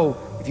want to know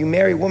if you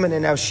marry a woman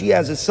and now she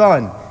has a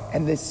son,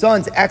 and the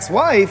son's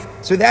ex-wife,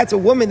 so that's a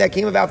woman that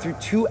came about through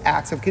 2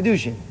 acts of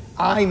kedushin.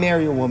 I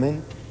marry a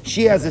woman.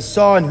 She has a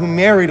son who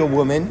married a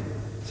woman.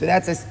 So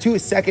that's a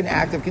second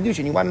act of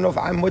kedushin. You want to know if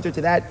I'm mutter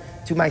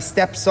to my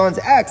stepson's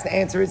ex? The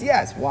answer is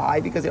yes. Why?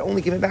 Because it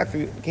only came about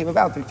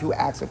through 2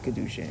 acts of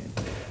kedushin.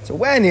 So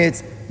when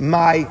it's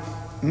my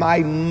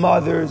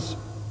mother's,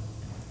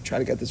 try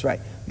to get this right,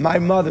 my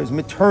mother's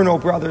maternal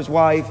brother's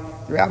wife,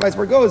 the rabbis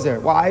where goes there.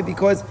 Why?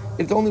 Because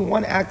it's only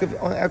one act of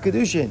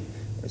kedushin.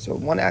 So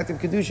one act of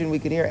kedushin, we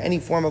can hear any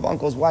form of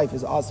uncle's wife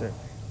is asr.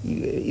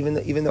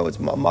 Even though it's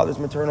my mother's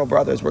maternal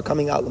brothers, we're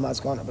coming out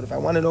l'maskana. But if I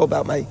want to know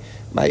about a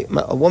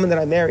woman that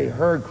I marry,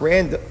 her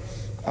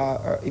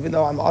even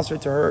though I'm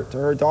asr to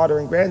her daughter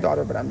and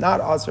granddaughter, but I'm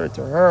not asr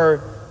to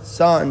her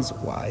son's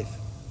wife.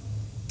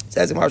 It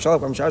says in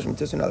Maharshalach from Shashim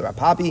to another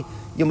Papi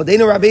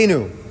Yomodenu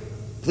Rabbeinu.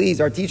 Please,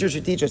 our teacher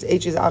should teach us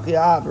H's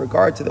Achiav,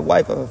 regard to the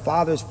wife of a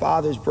father's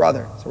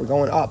brother. So we're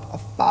going up. A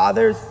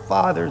father's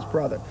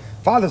brother.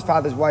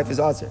 Father's wife is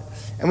asr.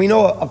 And we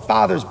know a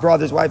father's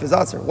brother's wife is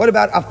asr. What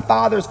about a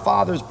father's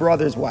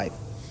brother's wife?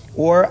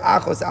 Or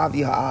achos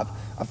avi ha'av,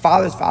 a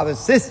father's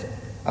sister.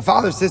 A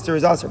father's sister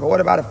is asr. But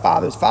what about a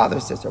father's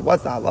sister?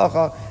 What's the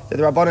halacha that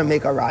the Rabbanim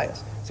make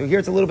arayas? So here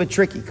it's a little bit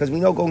tricky, because we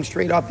know going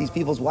straight up, these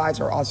people's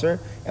wives are asr,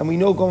 and we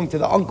know going to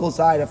the uncle's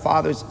side, a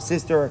father's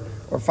sister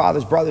or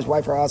father's brother's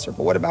wife are asr.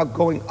 But what about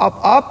going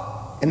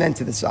up, and then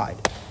to the side?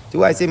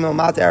 Do I say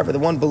Milmat Arab, the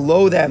one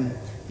below them,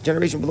 the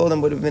generation below them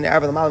would have been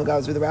Arab, the Malam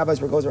Gavs, where the rabbis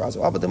were goes are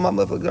also. But the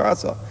Mamlech are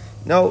also.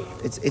 No,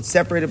 it's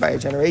separated by a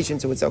generation,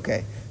 so it's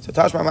okay. So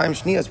Tashma Mayim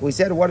Shniyas, we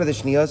said, what are the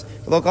Shniyas?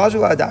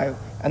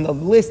 And the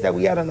list that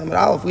we had on the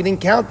Aleph, we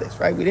didn't count this,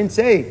 right? We didn't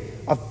say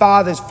a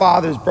father's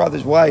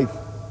brother's wife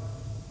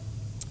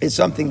is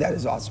something that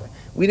is asr.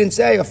 We didn't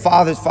say a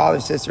father's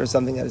sister is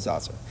something that is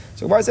asr.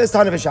 So Gemara says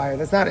Tanav Shire.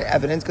 That's not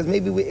evidence, because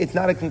maybe it's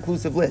not a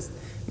conclusive list.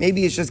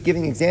 Maybe it's just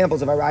giving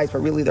examples of arayos, but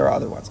really there are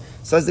other ones.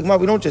 So as the Gemara,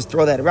 we don't just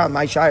throw that around.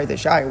 My shire, the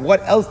shire.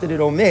 What else did it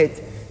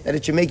omit that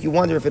it should make you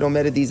wonder if it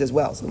omitted these as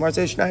well? So the Gemara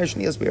says Shnayar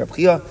Shniyos Reb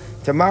Chia.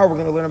 Tomorrow we're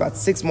going to learn about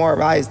 6 more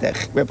arayos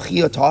that Reb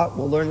Chia taught.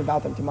 We'll learn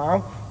about them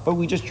tomorrow. But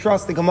we just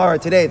trust the Gemara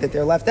today that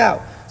they're left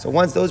out. So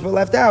once those were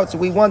left out, so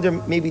we wonder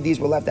maybe these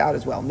were left out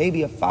as well.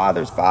 Maybe a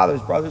father's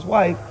brother's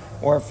wife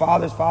or a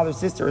father's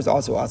sister is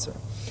also asr.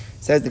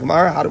 Says the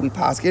Gemara, how do we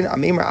paskin?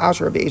 Amemar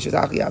Asher Be'eshes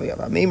Achi Aviv.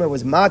 Amemar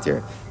was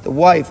matir, the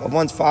wife of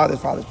one's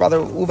father's brother,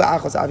 Uva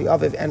Achos Avi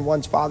Aviv, and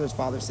one's father's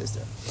sister.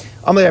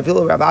 I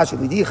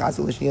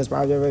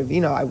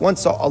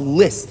once saw a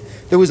list.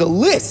 There was a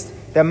list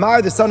that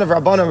Mar, the son of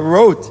Rabbana,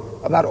 wrote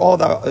about all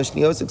the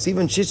shniyos.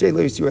 Even shishay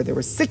lo yisura. There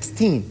were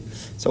 16.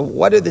 So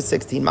what are the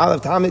 16?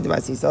 Malav Tamid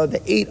Masisa,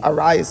 the 8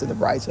 arayas of the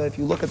bride. So if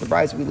you look at the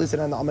bride, we listed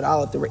on the Amud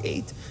Aleph, there were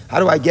 8. How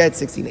do I get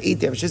 16? 8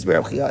 there,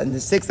 and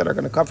the 6 that are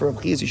going to come from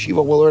Rabchia's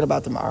yeshiva we'll learn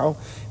about tomorrow.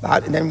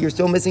 And then you're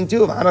still missing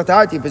 2.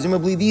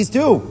 Presumably these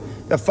 2.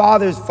 The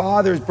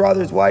father's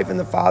brother's wife and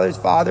the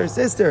father's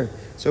sister.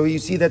 So you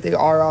see that they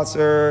are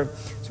also.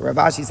 So Rav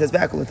Ashi says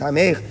back,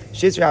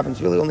 Shisra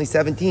happens really only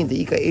 17.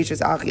 There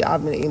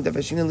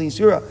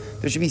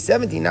should be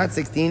 17, not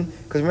 16,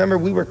 because remember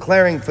we were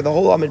declaring for the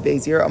whole Amid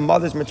Beis here, a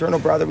mother's maternal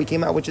brother we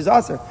came out, which is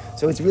Aser.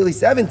 So it's really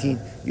 17.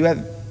 You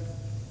have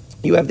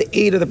the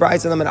 8 of the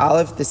brides of the Amid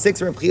Aleph, the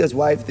 6 of Reb Chia's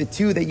wife, the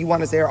 2 that you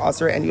want to say are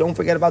Aser, and you don't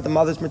forget about the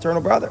mother's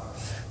maternal brother.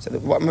 So the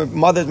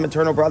mother's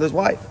maternal brother's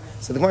wife.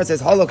 So the Gemara says,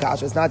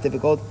 Holocaust, it's not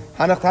difficult.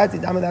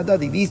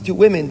 These 2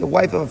 women, the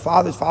wife of a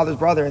father's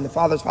brother and the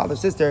father's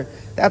sister,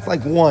 that's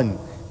like 1.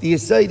 The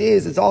aside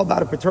is, it's all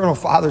about a paternal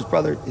father's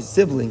brother, his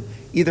sibling.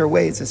 Either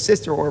way, it's a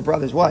sister or a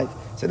brother's wife.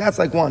 So that's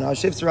like 1.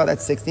 Shifsera,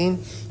 that's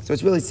 16. So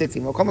it's really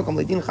 16. But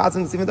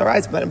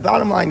the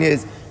bottom line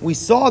is, we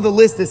saw the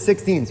list as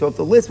 16. So if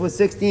the list was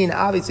 16,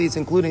 obviously it's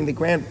including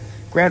the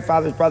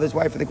grandfather's brother's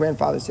wife or the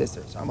grandfather's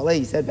sister. So Amalei,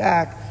 he said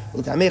back,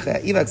 let's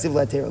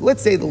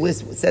say the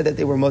list said that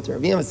they were mutter.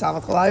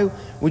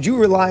 Would you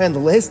rely on the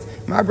list?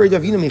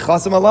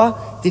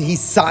 Did he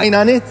sign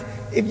on it?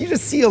 If you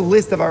just see a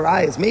list of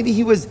arayas, maybe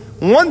he was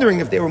wondering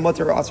if they were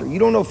mutter or aser. You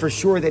don't know for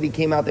sure that he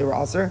came out they were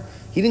aser.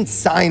 He didn't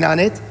sign on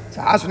it.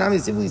 So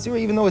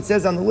even though it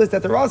says on the list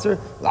that they're aser,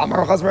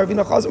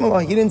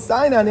 he didn't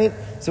sign on it.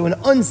 So an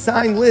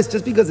unsigned list,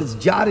 just because it's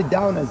jotted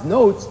down as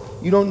notes,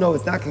 you don't know.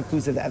 It's not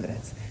conclusive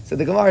evidence. So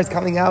the Gemara is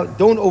coming out.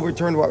 Don't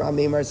overturn what Ram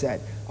Meimar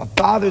said. A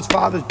father's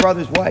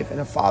brother's wife and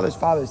a father's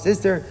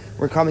sister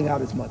were coming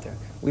out as mutter.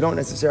 We don't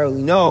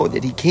necessarily know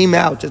that he came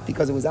out just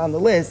because it was on the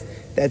list,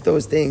 that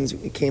those things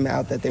came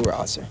out that they were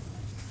aser.